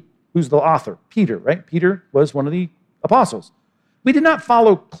 Who's we? Who's the author? Peter, right? Peter was one of the apostles. We did not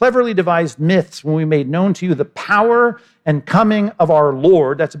follow cleverly devised myths when we made known to you the power and coming of our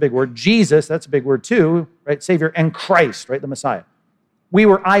Lord, that's a big word, Jesus, that's a big word too, right? Savior, and Christ, right? The Messiah. We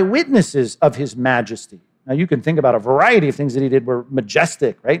were eyewitnesses of his majesty. Now you can think about a variety of things that he did were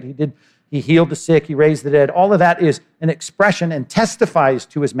majestic, right? He healed the sick, he raised the dead. All of that is an expression and testifies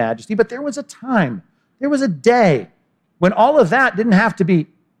to his majesty. But there was a time, there was a day when all of that didn't have to be,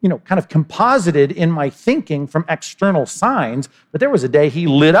 kind of composited in my thinking from external signs, but there was a day he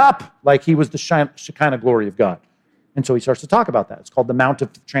lit up like he was the Shekinah glory of God. And so he starts to talk about that. It's called the Mount of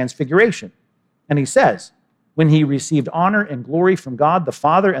Transfiguration. And he says, when he received honor and glory from God the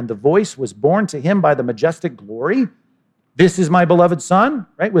Father, and the voice was borne to him by the majestic glory, this is my beloved Son,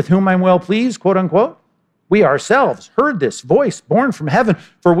 right, with whom I'm well pleased, quote unquote. We ourselves heard this voice born from heaven,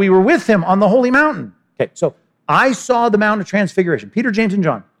 for we were with him on the holy mountain. Okay, so I saw the Mount of Transfiguration. Peter, James, and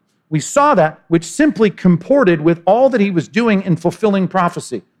John. We saw that, which simply comported with all that he was doing in fulfilling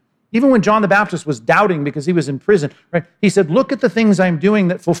prophecy. Even when John the Baptist was doubting because he was in prison, right? He said, look at the things I'm doing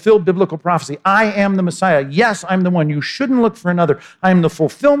that fulfill biblical prophecy. I am the Messiah. Yes, I'm the one. You shouldn't look for another. I am the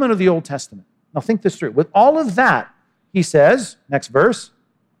fulfillment of the Old Testament. Now think this through. With all of that, he says, next verse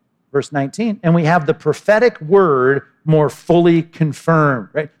 19, and we have the prophetic word more fully confirmed,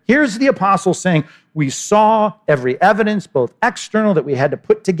 right? Here's the apostle saying, we saw every evidence, both external that we had to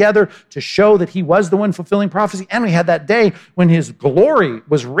put together to show that he was the one fulfilling prophecy, and we had that day when his glory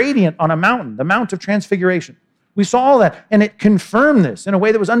was radiant on a mountain, the Mount of Transfiguration. We saw all that, and it confirmed this in a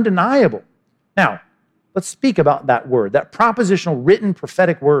way that was undeniable. Now, let's speak about that word, that propositional written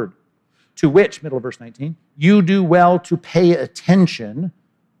prophetic word, to which, middle of verse 19, you do well to pay attention,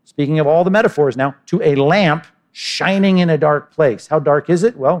 speaking of all the metaphors now, to a lamp shining in a dark place. How dark is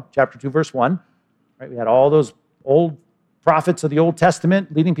it? Well, chapter 2, verse 1, right? We had all those old prophets of the Old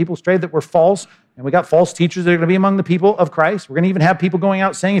Testament leading people astray that were false, and we got false teachers that are going to be among the people of Christ. We're going to even have people going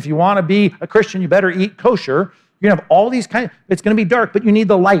out saying, if you want to be a Christian, you better eat kosher. You're going to have all these it's going to be dark, but you need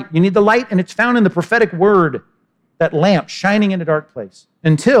the light. You need the light, and it's found in the prophetic word, that lamp shining in a dark place,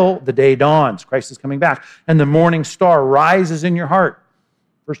 until the day dawns. Christ is coming back, and the morning star rises in your heart.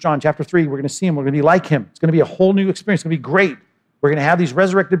 1 John chapter 3, we're going to see him. We're going to be like him. It's going to be a whole new experience. It's going to be great. We're going to have these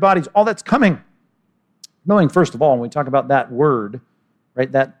resurrected bodies. All that's coming. Knowing, first of all, when we talk about that word,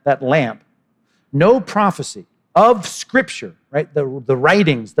 right, that lamp, no prophecy of Scripture, right, the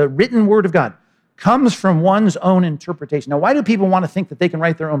writings, the written word of God, comes from one's own interpretation. Now, why do people want to think that they can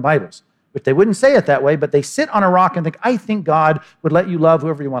write their own Bibles? But they wouldn't say it that way, but they sit on a rock and think, I think God would let you love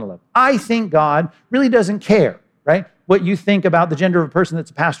whoever you want to love. I think God really doesn't care, right? what you think about the gender of a person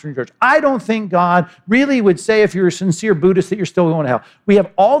that's a pastor in your church. I don't think God really would say if you're a sincere Buddhist that you're still going to hell. We have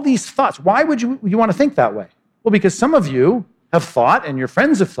all these thoughts. Why would you want to think that way? Well, because some of you have thought, and your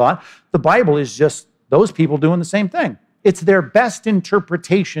friends have thought, the Bible is just those people doing the same thing. It's their best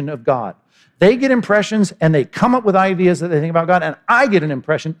interpretation of God. They get impressions and they come up with ideas that they think about God, and I get an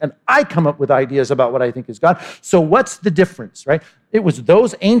impression and I come up with ideas about what I think is God. So what's the difference, right? It was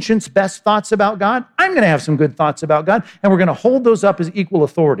those ancients' best thoughts about God. I'm going to have some good thoughts about God, and we're going to hold those up as equal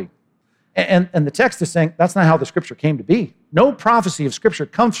authority. And the text is saying that's not how the Scripture came to be. No prophecy of Scripture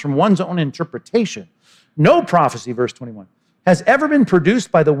comes from one's own interpretation. No prophecy, verse 21, has ever been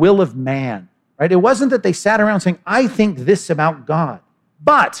produced by the will of man, right? It wasn't that they sat around saying, I think this about God,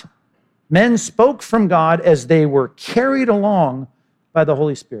 but men spoke from God as they were carried along by the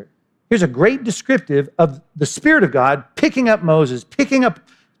Holy Spirit. Here's a great descriptive of the Spirit of God picking up Moses, picking up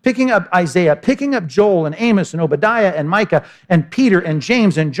Isaiah, picking up Joel and Amos and Obadiah and Micah and Peter and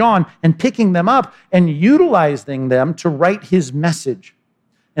James and John, and picking them up and utilizing them to write his message.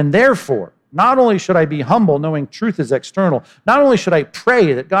 And therefore, not only should I be humble, knowing truth is external, not only should I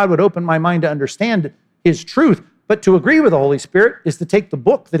pray that God would open my mind to understand his truth, but to agree with the Holy Spirit is to take the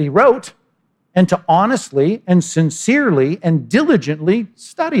book that he wrote and to honestly and sincerely and diligently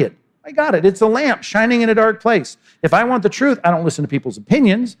study it. I got it. It's a lamp shining in a dark place. If I want the truth, I don't listen to people's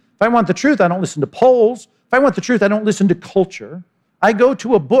opinions. If I want the truth, I don't listen to polls. If I want the truth, I don't listen to culture. I go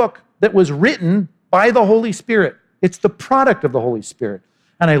to a book that was written by the Holy Spirit. It's the product of the Holy Spirit.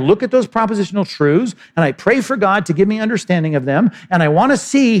 And I look at those propositional truths, and I pray for God to give me understanding of them, and I want to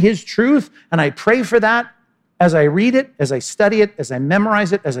see his truth, and I pray for that as I read it, as I study it, as I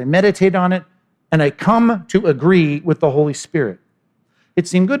memorize it, as I meditate on it, and I come to agree with the Holy Spirit. It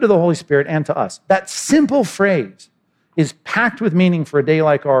seemed good to the Holy Spirit and to us. That simple phrase is packed with meaning for a day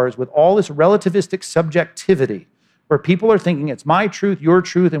like ours, with all this relativistic subjectivity, where people are thinking it's my truth, your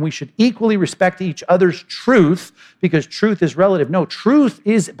truth, and we should equally respect each other's truth because truth is relative. No, truth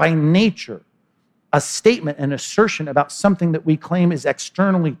is by nature a statement, an assertion about something that we claim is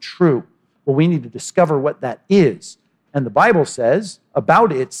externally true. Well, we need to discover what that is. And the Bible says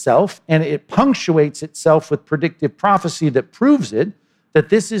about itself, and it punctuates itself with predictive prophecy that proves it, that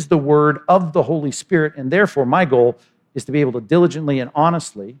this is the word of the Holy Spirit. And therefore, my goal is to be able to diligently and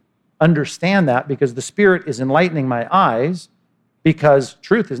honestly understand that, because the Spirit is enlightening my eyes, because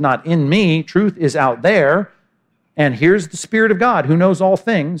truth is not in me, truth is out there. And here's the Spirit of God who knows all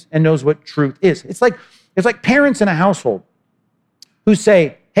things and knows what truth is. It's like parents in a household who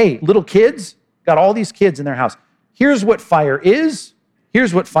say, hey, little kids, got all these kids in their house. Here's what fire is,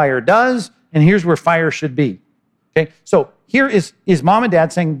 here's what fire does, and here's where fire should be. Okay, so here is mom and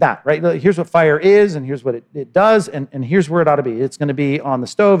dad saying that, right? Here's what fire is, and here's what it does, and here's where it ought to be. It's going to be on the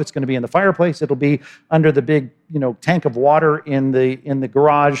stove, it's going to be in the fireplace, it'll be under the big, tank of water in the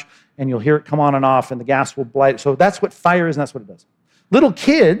garage, and you'll hear it come on and off, and the gas will blight. So that's what fire is, and that's what it does. Little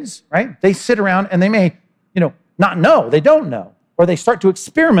kids, right? They sit around and they may, not know, they don't know, or they start to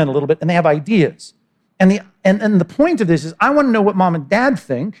experiment a little bit, and they have ideas. And the point of this is I want to know what mom and dad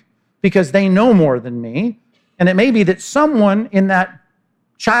think, because they know more than me. And it may be that someone in that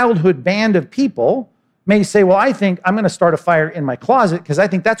childhood band of people may say, well, I think I'm going to start a fire in my closet because I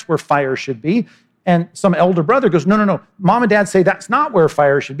think that's where fire should be. And some elder brother goes, no. Mom and dad say that's not where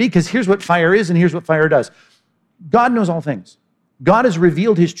fire should be, because here's what fire is and here's what fire does. God knows all things. God has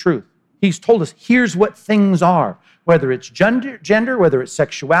revealed his truth. He's told us here's what things are, whether it's gender, whether it's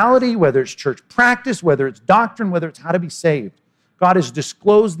sexuality, whether it's church practice, whether it's doctrine, whether it's how to be saved. God has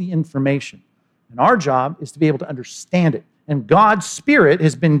disclosed the information. And our job is to be able to understand it. And God's Spirit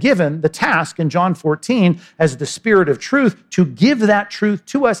has been given the task in John 14 as the Spirit of truth to give that truth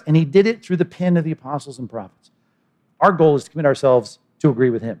to us, and he did it through the pen of the apostles and prophets. Our goal is to commit ourselves to agree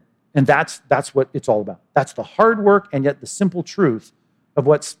with him. And that's what it's all about. That's the hard work and yet the simple truth of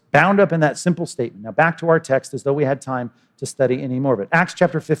what's bound up in that simple statement. Now back to our text, as though we had time to study any more of it. Acts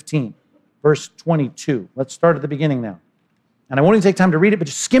chapter 15, verse 22. Let's start at the beginning now. And I won't even take time to read it, but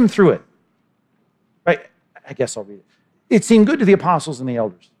just skim through it. Right? I guess I'll read it. It seemed good to the apostles and the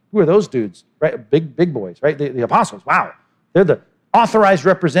elders. Who are those dudes? Right? Big boys, right? The apostles. Wow. They're the authorized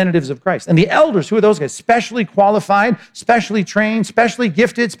representatives of Christ. And the elders, who are those guys? Specially qualified, specially trained, specially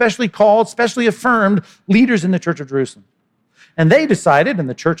gifted, specially called, specially affirmed leaders in the church of Jerusalem. And they decided, and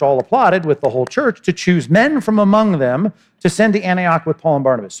the church all applauded with the whole church, to choose men from among them to send to Antioch with Paul and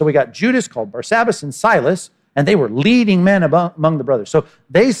Barnabas. So we got Judas, called Barsabbas, and Silas, and they were leading men among the brothers. So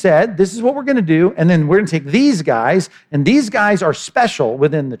they said, this is what we're going to do, and then we're going to take these guys, and these guys are special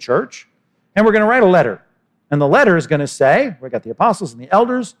within the church, and we're going to write a letter. And the letter is going to say, we got the apostles and the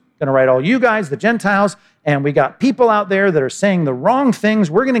elders, going to write all you guys, the Gentiles, and we got people out there that are saying the wrong things.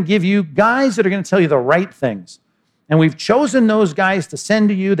 We're going to give you guys that are going to tell you the right things. And we've chosen those guys to send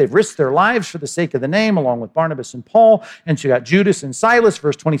to you. They've risked their lives for the sake of the name, along with Barnabas and Paul. And so you got Judas and Silas,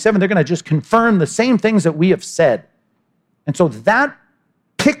 verse 27. They're going to just confirm the same things that we have said. And so that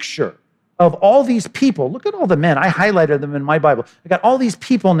picture of all these people, look at all the men. I highlighted them in my Bible. I got all these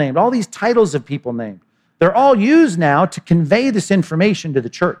people named, all these titles of people named. They're all used now to convey this information to the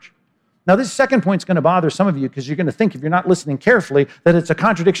church. Now, this second point is going to bother some of you because you're going to think, if you're not listening carefully, that it's a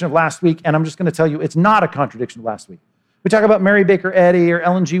contradiction of last week, and I'm just going to tell you it's not a contradiction of last week. We talk about Mary Baker Eddy or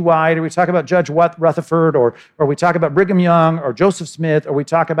Ellen G. White, or we talk about Judge Rutherford, or we talk about Brigham Young or Joseph Smith, or we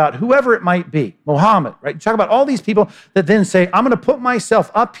talk about whoever it might be, Muhammad, right? You talk about all these people that then say, I'm going to put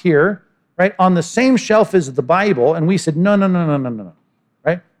myself up here, right, on the same shelf as the Bible, and we said, no,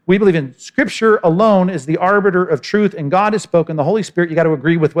 right? We believe in Scripture alone is the arbiter of truth, and God has spoken. The Holy Spirit, you got to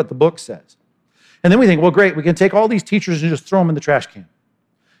agree with what the book says. And then we think, well, great, we can take all these teachers and just throw them in the trash can.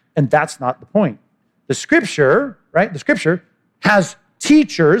 And that's not the point. The Scripture, right, the Scripture has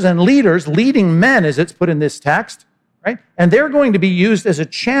teachers and leaders, leading men, as it's put in this text, right? And they're going to be used as a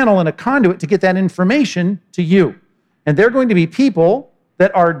channel and a conduit to get that information to you. And they're going to be people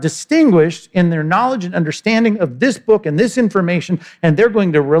that are distinguished in their knowledge and understanding of this book and this information, and they're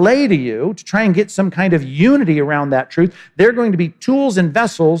going to relay to you to try and get some kind of unity around that truth. They're going to be tools and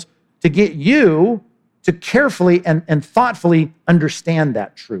vessels to get you to carefully and thoughtfully understand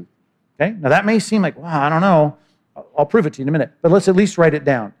that truth. Okay? Now that may seem like, wow, I don't know. I'll prove it to you in a minute, but let's at least write it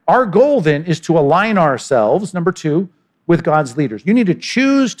down. Our goal then is to align ourselves, number 2, with God's leaders. You need to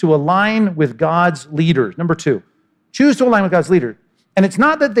choose to align with God's leaders. Number 2, choose to align with God's leaders. And it's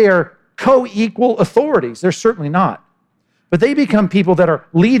not that they are co-equal authorities. They're certainly not. But they become people that are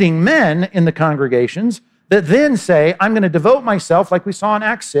leading men in the congregations that then say, I'm going to devote myself, like we saw in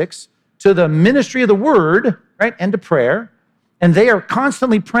Acts 6, to the ministry of the word, right, and to prayer. And they are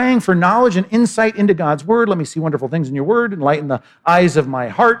constantly praying for knowledge and insight into God's word. Let me see wonderful things in your word. Enlighten the eyes of my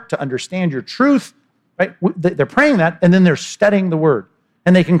heart to understand your truth. Right? They're praying that, and then they're studying the word.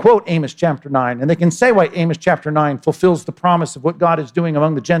 And they can quote Amos chapter 9, and they can say why Amos chapter 9 fulfills the promise of what God is doing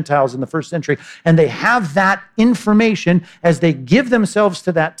among the Gentiles in the first century. And they have that information as they give themselves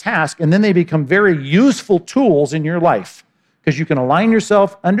to that task, and then they become very useful tools in your life because you can align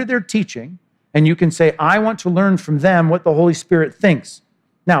yourself under their teaching, and you can say, I want to learn from them what the Holy Spirit thinks.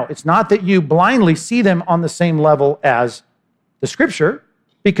 Now, it's not that you blindly see them on the same level as the Scripture,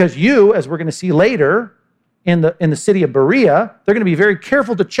 because you, as we're going to see later, in the city of Berea, they're going to be very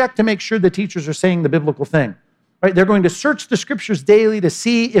careful to check to make sure the teachers are saying the biblical thing. Right? They're going to search the Scriptures daily to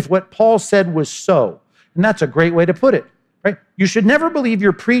see if what Paul said was so. And that's a great way to put it. Right? You should never believe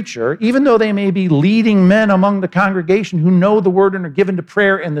your preacher, even though they may be leading men among the congregation who know the word and are given to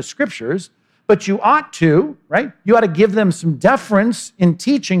prayer and the Scriptures, but you ought to, right? You ought to give them some deference in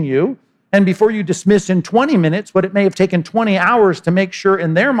teaching you. And before you dismiss in 20 minutes what it may have taken 20 hours to make sure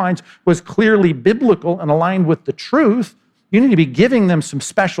in their minds was clearly biblical and aligned with the truth, you need to be giving them some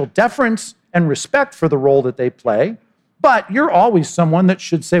special deference and respect for the role that they play. But you're always someone that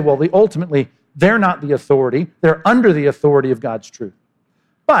should say, well, ultimately, they're not the authority. They're under the authority of God's truth.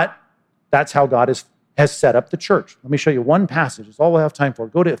 But that's how God has set up the church. Let me show you one passage. It's all we'll have time for.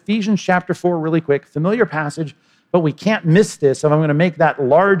 Go to Ephesians chapter 4 really quick. Familiar passage. But we can't miss this if I'm going to make that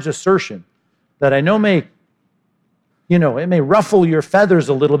large assertion that I know it may ruffle your feathers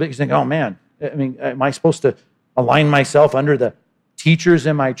a little bit. You think, oh man, am I supposed to align myself under the teachers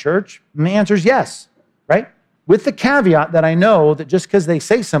in my church? And the answer is yes, right? With the caveat that I know that just because they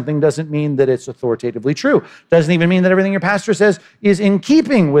say something doesn't mean that it's authoritatively true. Doesn't even mean that everything your pastor says is in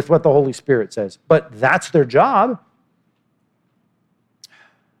keeping with what the Holy Spirit says. But that's their job.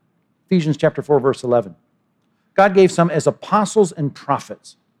 Ephesians chapter 4, verse 11. God gave some as apostles and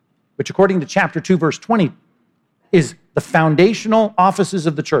prophets, which according to chapter 2, verse 20, is the foundational offices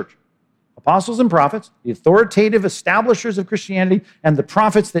of the church. Apostles and prophets, the authoritative establishers of Christianity, and the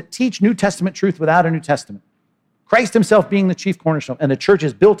prophets that teach New Testament truth without a New Testament. Christ himself being the chief cornerstone, and the church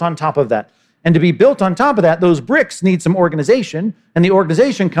is built on top of that. And to be built on top of that, those bricks need some organization, and the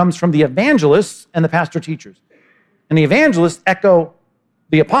organization comes from the evangelists and the pastor teachers. And the evangelists echo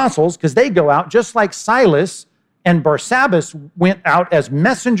the apostles because they go out just like Silas and Barsabbas went out as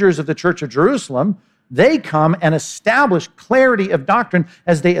messengers of the church of Jerusalem. They come and establish clarity of doctrine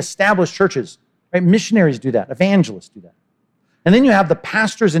as they establish churches. Right? Missionaries do that. Evangelists do that. And then you have the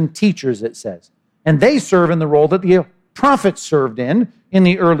pastors and teachers, it says. And they serve in the role that the prophets served in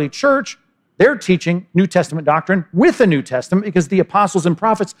the early church. They're teaching New Testament doctrine with the New Testament because the apostles and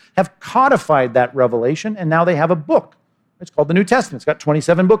prophets have codified that revelation, and now they have a book. It's called the New Testament. It's got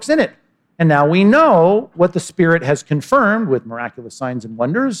 27 books in it. And now we know what the Spirit has confirmed with miraculous signs and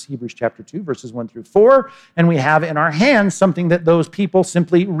wonders, Hebrews chapter 2, verses 1 through 4. And we have in our hands something that those people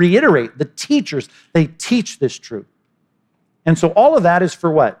simply reiterate. The teachers, they teach this truth. And so all of that is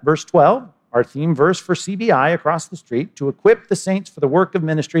for what? Verse 12, our theme verse for CBI across the street, to equip the saints for the work of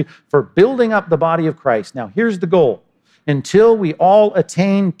ministry, for building up the body of Christ. Now, here's the goal. Until we all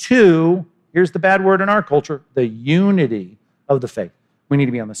attain to, here's the bad word in our culture, the unity of the faith. We need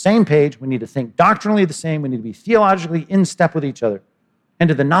to be on the same page. We need to think doctrinally the same. We need to be theologically in step with each other, and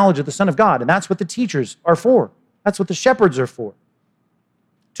to the knowledge of the Son of God. And that's what the teachers are for. That's what the shepherds are for.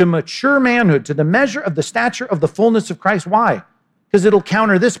 To mature manhood, to the measure of the stature of the fullness of Christ. Why? Because it'll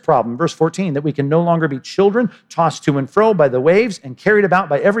counter this problem, verse 14, that we can no longer be children tossed to and fro by the waves and carried about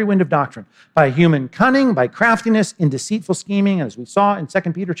by every wind of doctrine, by human cunning, by craftiness, in deceitful scheming. And as we saw in 2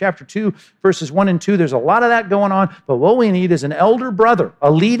 Peter chapter 2, verses 1 and 2, there's a lot of that going on. But what we need is an elder brother,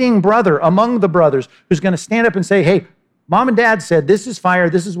 a leading brother among the brothers, who's going to stand up and say, hey, Mom and Dad said this is fire,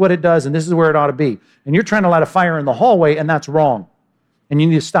 this is what it does, and this is where it ought to be. And you're trying to light a fire in the hallway, and that's wrong. And you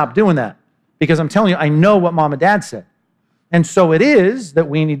need to stop doing that. Because I'm telling you, I know what Mom and Dad said. And so it is that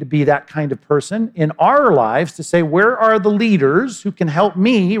we need to be that kind of person in our lives to say, where are the leaders who can help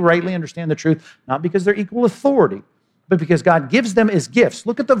me rightly understand the truth? Not because they're equal authority, but because God gives them as gifts.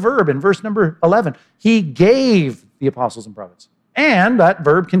 Look at the verb in verse number 11. He gave the apostles and prophets. And that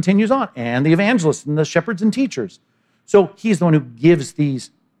verb continues on. And the evangelists and the shepherds and teachers. So he's the one who gives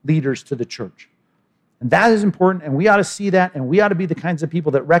these leaders to the church. And that is important, and we ought to see that, and we ought to be the kinds of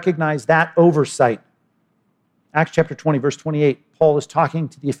people that recognize that oversight. Acts chapter 20, verse 28, Paul is talking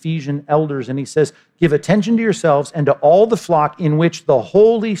to the Ephesian elders, and he says, give attention to yourselves and to all the flock in which the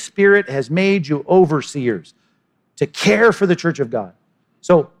Holy Spirit has made you overseers, to care for the church of God.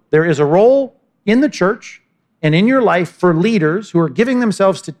 So there is a role in the church and in your life for leaders who are giving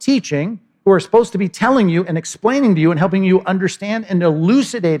themselves to teaching, who are supposed to be telling you and explaining to you and helping you understand and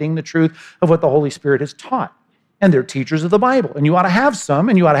elucidating the truth of what the Holy Spirit has taught. And they're teachers of the Bible. And you ought to have some,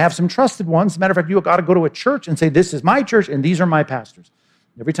 and you ought to have some trusted ones. As a matter of fact, you ought to go to a church and say, this is my church, and these are my pastors.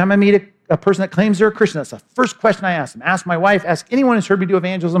 Every time I meet a person that claims they're a Christian, that's the first question I ask them. Ask my wife, ask anyone who's heard me do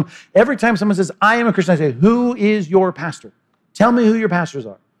evangelism. Every time someone says, I am a Christian, I say, who is your pastor? Tell me who your pastors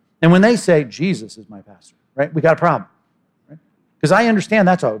are. And when they say, Jesus is my pastor, right? We got a problem, right? Because I understand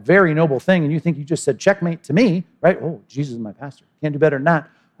that's a very noble thing, and you think you just said checkmate to me, right? Oh, Jesus is my pastor. Can't do better than that.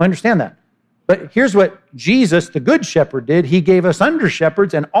 I understand that. But here's what Jesus, the good shepherd, did. He gave us under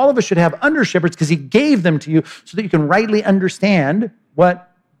shepherds, and all of us should have under shepherds because he gave them to you so that you can rightly understand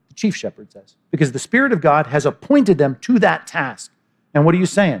what the chief shepherd says. Because the Spirit of God has appointed them to that task. And what are you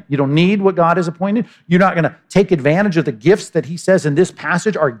saying? You don't need what God has appointed? You're not going to take advantage of the gifts that he says in this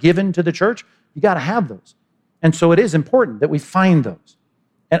passage are given to the church? You got to have those. And so it is important that we find those.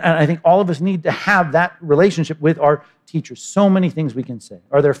 And I think all of us need to have that relationship with our teachers. So many things we can say.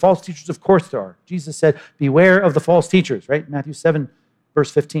 Are there false teachers? Of course there are. Jesus said, beware of the false teachers, right? Matthew 7, verse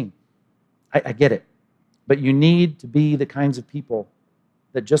 15. I get it. But you need to be the kinds of people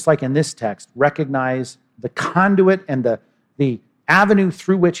that, just like in this text, recognize the conduit and the avenue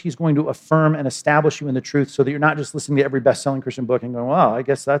through which he's going to affirm and establish you in the truth, so that you're not just listening to every best-selling Christian book and going, well, I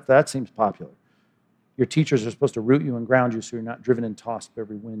guess that seems popular. Your teachers are supposed to root you and ground you so you're not driven and tossed by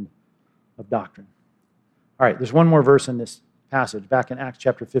every wind of doctrine. All right, there's one more verse in this passage, back in Acts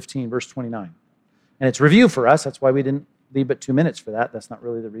chapter 15, verse 29. And it's review for us. That's why we didn't leave but 2 minutes for that. That's not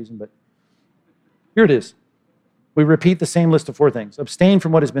really the reason, but here it is. We repeat the same list of 4 things. Abstain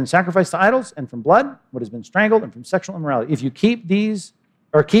from what has been sacrificed to idols, and from blood, what has been strangled, and from sexual immorality. If you keep these,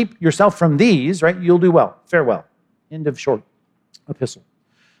 or keep yourself from these, right, you'll do well. Farewell. End of short epistle.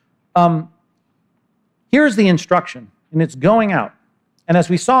 Here's the instruction, and it's going out. And as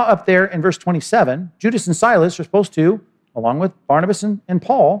we saw up there in verse 27, Judas and Silas are supposed to, along with Barnabas and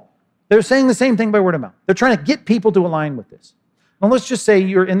Paul, they're saying the same thing by word of mouth. They're trying to get people to align with this. Now, let's just say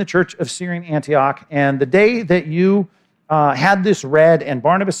you're in the church of Syrian Antioch, and the day that you had this read, and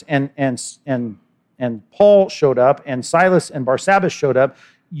Barnabas and Paul showed up, and Silas and Barsabbas showed up,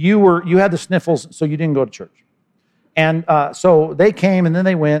 you had the sniffles, so you didn't go to church. And so they came, and then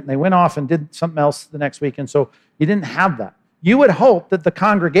they went off and did something else the next week, and so you didn't have that. You would hope that the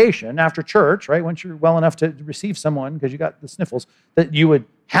congregation after church, right, once you're well enough to receive someone because you got the sniffles, that you would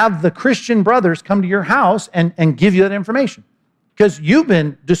have the Christian brothers come to your house and give you that information. Because you've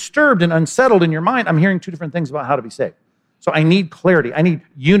been disturbed and unsettled in your mind. I'm hearing 2 different things about how to be saved. So I need clarity. I need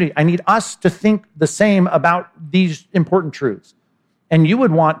unity. I need us to think the same about these important truths. And you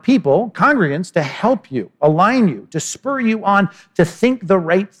would want people, congregants, to help you, align you, to spur you on to think the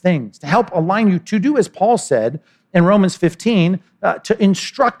right things, to help align you to do as Paul said, in Romans 15 to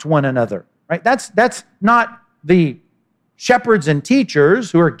instruct one another, right? That's not the shepherds and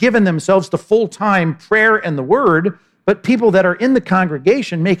teachers who are giving themselves to full-time prayer and the word, but people that are in the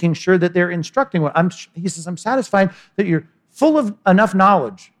congregation making sure that they're instructing one. He says, I'm satisfied that you're full of enough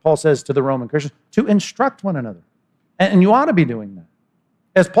knowledge, Paul says to the Roman Christians, to instruct one another. And you ought to be doing that.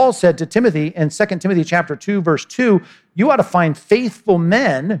 As Paul said to Timothy in 2 Timothy chapter 2, verse 2, you ought to find faithful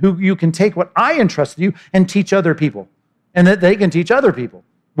men who you can take what I entrusted you and teach other people, and that they can teach other people.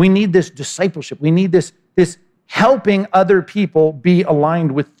 We need this discipleship. We need this helping other people be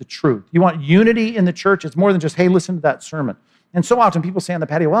aligned with the truth. You want unity in the church? It's more than just, hey, listen to that sermon. And so often people say on the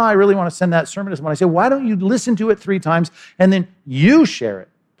patio, well, I really want to send that sermon to someone. I say, why don't you listen to it 3 times and then you share it?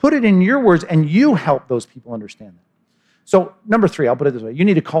 Put it in your words and you help those people understand that. So number 3, I'll put it this way. You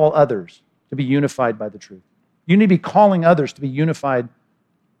need to call others to be unified by the truth. You need to be calling others to be unified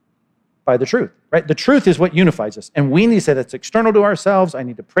by the truth, right? The truth is what unifies us. And we need to say that's external to ourselves. I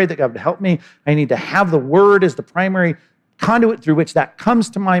need to pray that God would help me. I need to have the word as the primary conduit through which that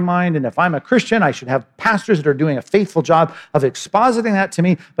comes to my mind. And if I'm a Christian, I should have pastors that are doing a faithful job of expositing that to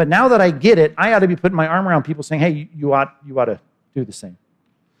me. But now that I get it, I ought to be putting my arm around people saying, hey, you ought to do the same.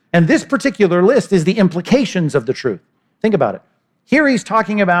 And this particular list is the implications of the truth. Think about it. Here he's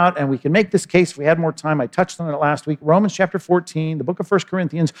talking about, and we can make this case if we had more time, I touched on it last week, Romans chapter 14, the book of 1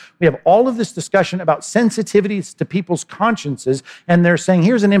 Corinthians, we have all of this discussion about sensitivities to people's consciences, and they're saying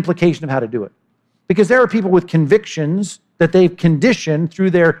here's an implication of how to do it. Because there are people with convictions that they've conditioned through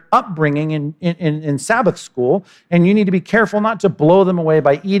their upbringing in Sabbath school, and you need to be careful not to blow them away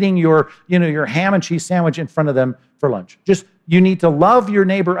by eating your ham and cheese sandwich in front of them for lunch. Just, you need to love your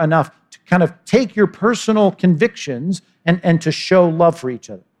neighbor enough to kind of take your personal convictions and to show love for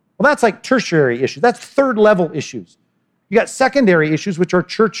each other. Well, that's like tertiary issues. That's 3rd level issues. You got secondary issues, which are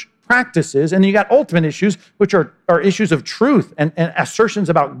church practices, and then you got ultimate issues, which are issues of truth and assertions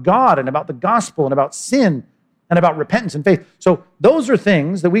about God and about the gospel and about sin and about repentance and faith. So those are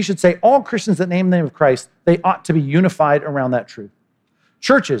things that we should say all Christians that name the name of Christ, they ought to be unified around that truth.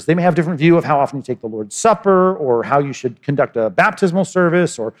 Churches, they may have different view of how often you take the Lord's Supper or how you should conduct a baptismal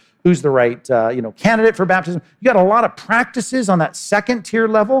service or who's the right candidate for baptism. You got a lot of practices on that 2nd tier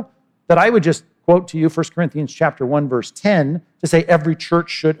level that I would just quote to you 1 Corinthians chapter 1, verse 10, to say every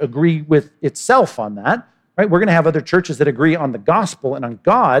church should agree with itself on that. Right? We're going to have other churches that agree on the gospel and on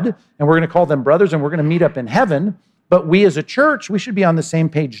God, and we're going to call them brothers, and we're going to meet up in heaven. But we as a church, we should be on the same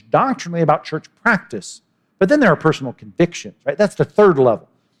page doctrinally about church practice. But then there are personal convictions, right? That's the 3rd level,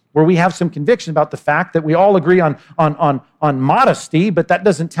 where we have some conviction about the fact that we all agree on modesty, but that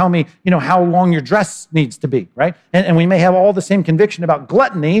doesn't tell me, how long your dress needs to be, right? And we may have all the same conviction about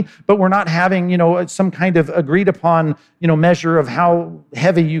gluttony, but we're not having, some kind of agreed upon, measure of how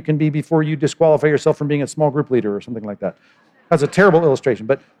heavy you can be before you disqualify yourself from being a small group leader or something like that. That's a terrible illustration,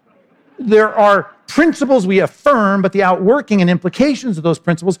 but there are principles we affirm, but the outworking and implications of those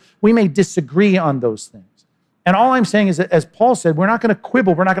principles, we may disagree on those things. And all I'm saying is that, as Paul said, we're not going to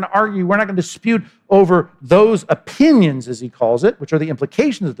quibble, we're not going to argue, we're not going to dispute over those opinions, as he calls it, which are the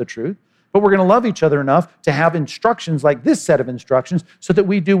implications of the truth, but we're going to love each other enough to have instructions like this set of instructions so that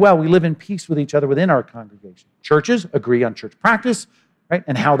we do well. We live in peace with each other within our congregation. Churches agree on church practice, right,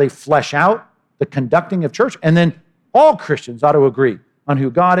 and how they flesh out the conducting of church. And then all Christians ought to agree on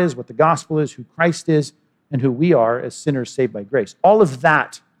who God is, what the gospel is, who Christ is, and who we are as sinners saved by grace. All of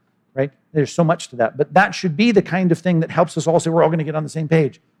that, right? There's so much to that. But that should be the kind of thing that helps us all say we're all going to get on the same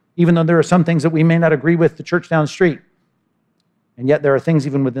page, even though there are some things that we may not agree with the church down the street. And yet there are things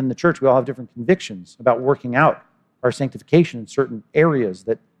even within the church, we all have different convictions about working out our sanctification in certain areas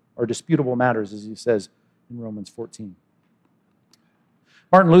that are disputable matters, as he says in Romans 14.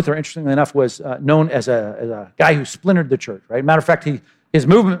 Martin Luther, interestingly enough, was known as a guy who splintered the church, right? Matter of fact, his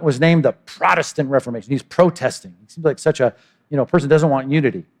movement was named the Protestant Reformation. He's protesting. He seems like such a person who doesn't want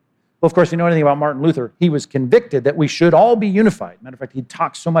unity. Well, of course, if you know anything about Martin Luther, he was convicted that we should all be unified. Matter of fact, he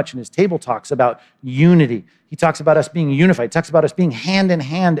talks so much in his table talks about unity. He talks about us being unified. He talks about us being hand in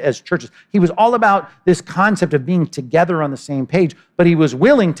hand as churches. He was all about this concept of being together on the same page, but he was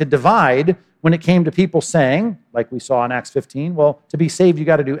willing to divide when it came to people saying, like we saw in Acts 15, well, to be saved, you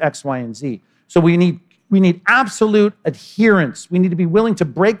got to do X, Y, and Z. So we need absolute adherence. We need to be willing to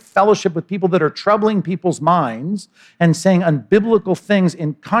break fellowship with people that are troubling people's minds and saying unbiblical things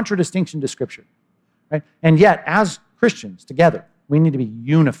in contradistinction to Scripture, right? And yet, as Christians together, we need to be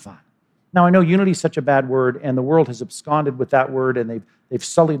unified. Now, I know unity is such a bad word, and the world has absconded with that word, and they've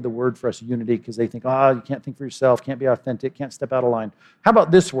sullied the word for us, unity, because they think, you can't think for yourself, can't be authentic, can't step out of line. How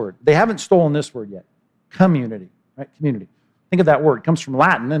about this word? They haven't stolen this word yet. Community, right? Community. Think of that word. It comes from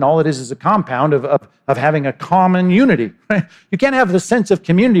Latin, and all it is a compound of having a common unity. Right? You can't have the sense of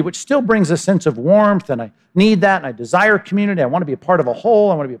community, which still brings a sense of warmth, and I need that, and I desire community. I want to be a part of a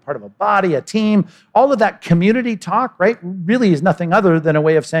whole. I want to be a part of a body, a team. All of that community talk, right, really is nothing other than a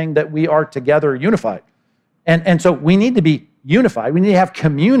way of saying that we are together unified. And so we need to be unified. We need to have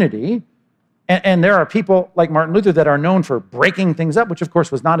community. And there are people like Martin Luther that are known for breaking things up, which of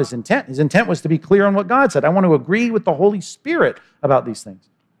course was not his intent. His intent was to be clear on what God said. I want to agree with the Holy Spirit about these things.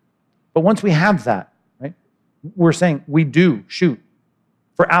 But once we have that, right, we're saying we do shoot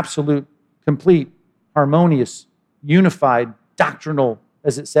for absolute, complete, harmonious, unified, doctrinal,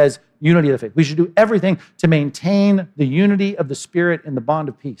 as it says, unity of the faith. We should do everything to maintain the unity of the Spirit in the bond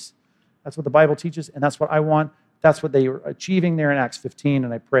of peace. That's what the Bible teaches, and that's what I want. That's what they were achieving there in Acts 15,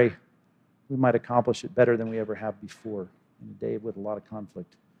 and I pray we might accomplish it better than we ever have before in a day with a lot of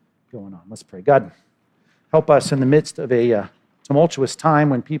conflict going on. Let's pray. God, help us in the midst of a tumultuous time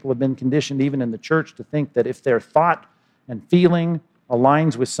when people have been conditioned, even in the church, to think that if their thought and feeling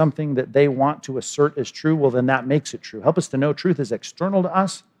aligns with something that they want to assert as true, well, then that makes it true. Help us to know truth is external to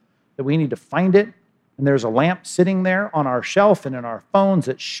us, that we need to find it, and there's a lamp sitting there on our shelf and in our phones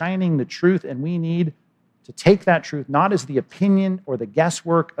that's shining the truth, and we need to take that truth not as the opinion or the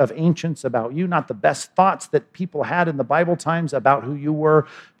guesswork of ancients about you, not the best thoughts that people had in the Bible times about who you were,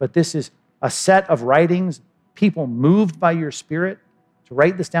 but this is a set of writings, people moved by your Spirit, to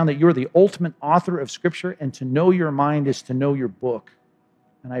write this down, that you're the ultimate author of Scripture, and to know your mind is to know your book.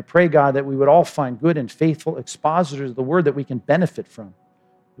 And I pray, God, that we would all find good and faithful expositors of the Word that we can benefit from,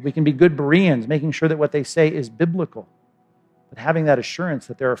 that we can be good Bereans, making sure that what they say is biblical, but having that assurance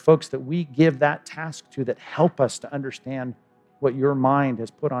that there are folks that we give that task to that help us to understand what your mind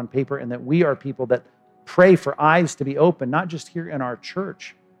has put on paper, and that we are people that pray for eyes to be open, not just here in our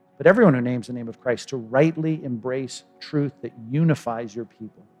church, but everyone who names the name of Christ, to rightly embrace truth that unifies your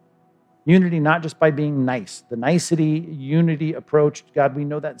people. Unity not just by being nice. The nicety, unity approach, God, we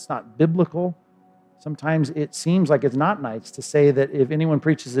know that's not biblical. Sometimes it seems like it's not nice to say that if anyone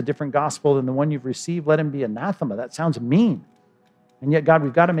preaches a different gospel than the one you've received, let him be anathema. That sounds mean. And yet, God,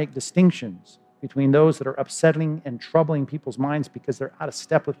 we've got to make distinctions between those that are upsetting and troubling people's minds because they're out of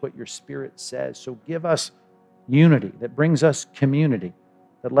step with what your Spirit says. So give us unity that brings us community,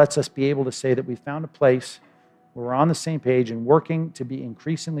 that lets us be able to say that we found a place where we're on the same page and working to be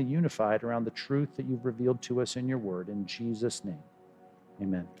increasingly unified around the truth that you've revealed to us in your word. In Jesus' name,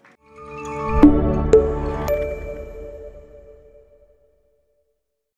 amen.